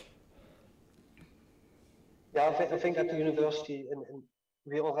here? Yeah, I think at the university,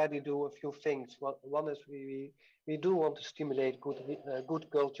 we already do a few things. One is we do want to stimulate good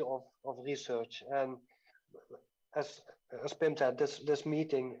culture of research, and as Pim said, this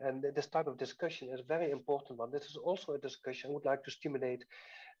meeting and this type of discussion is a very important one. This is also a discussion I would like to stimulate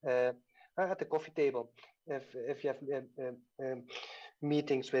at the coffee table. If you have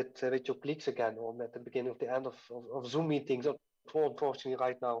meetings with your colleagues again, or at the beginning of the end of Zoom meetings, unfortunately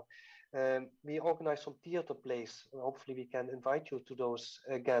right now. We organize some theater plays. Hopefully we can invite you to those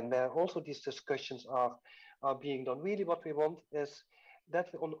again, where also these discussions are being done. Really what we want is that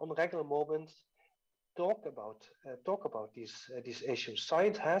we on regular moments talk about these issues.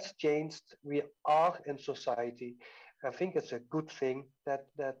 Science has changed. We are in society. I think it's a good thing that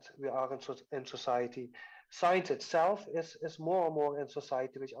we are in society. Science itself is more and more in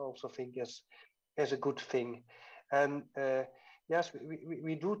society, which I also think is a good thing. And yes,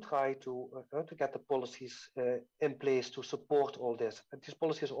 we do try to get the policies in place to support all this. And these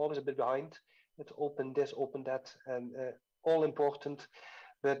policies are always a bit behind. It's open this, open that, and all important.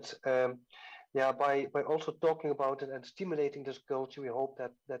 But yeah, by also talking about it and stimulating this culture, we hope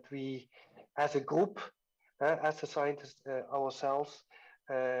that we, as a group, as the scientists ourselves,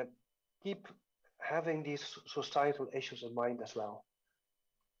 keep having these societal issues in mind as well.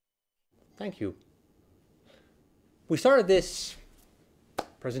 Thank you. We started this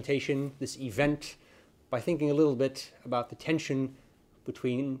presentation, this event, by thinking a little bit about the tension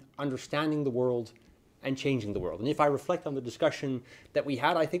between understanding the world and changing the world. And if I reflect on the discussion that we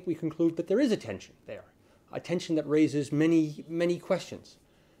had, I think we conclude that there is a tension there, a tension that raises many, many questions.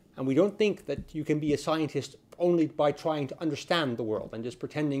 And we don't think that you can be a scientist only by trying to understand the world and just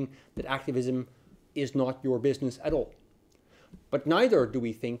pretending that activism is not your business at all. But neither do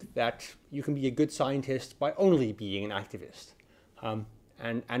we think that you can be a good scientist by only being an activist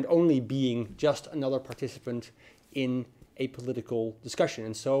and only being just another participant in a political discussion.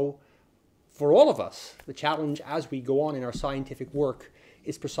 And so for all of us, the challenge as we go on in our scientific work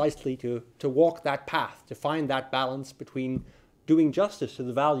is precisely to walk that path, to find that balance between doing justice to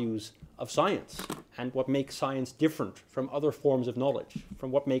the values of science and what makes science different from other forms of knowledge,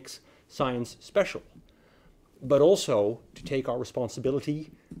 from what makes science special, but also to take our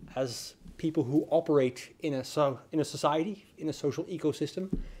responsibility as people who operate in a society, in a social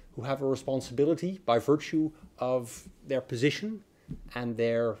ecosystem, who have a responsibility by virtue of their position and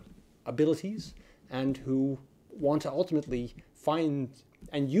their abilities, and who want to ultimately find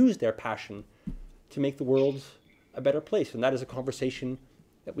and use their passion to make the world a better place. And that is a conversation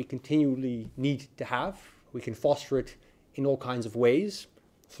that we continually need to have. We can foster it in all kinds of ways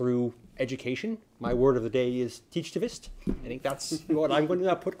through education. My word of the day is teachtivist. I think that's what I'm going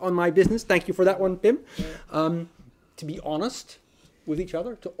to put on my business. Thank you for that one, Pim. To be honest with each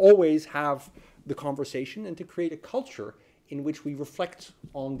other, to always have the conversation, and to create a culture in which we reflect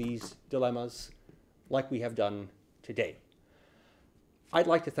on these dilemmas like we have done today. I'd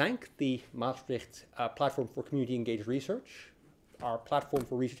like to thank the Maastricht Platform for Community Engaged Research, our platform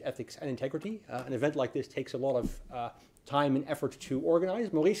for research ethics and integrity. An event like this takes a lot of time and effort to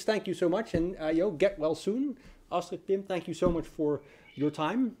organize. Maurice, thank you so much, and get well soon. Astrid, Pim, thank you so much for your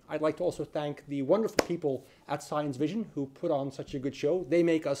time. I'd like to also thank the wonderful people at Science Vision who put on such a good show. They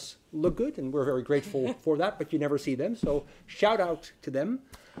make us look good, and we're very grateful for that, but you never see them, so shout out to them.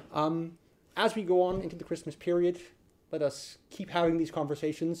 As we go on into the Christmas period, let us keep having these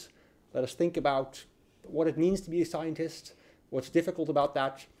conversations. Let us think about what it means to be a scientist, what's difficult about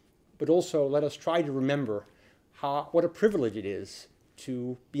that, but also let us try to remember what a privilege it is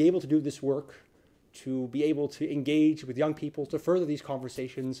to be able to do this work, to be able to engage with young people, to further these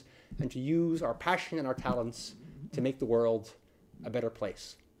conversations, and to use our passion and our talents to make the world a better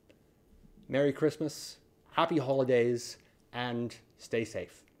place. Merry Christmas, happy holidays, and stay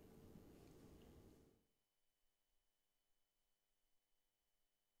safe.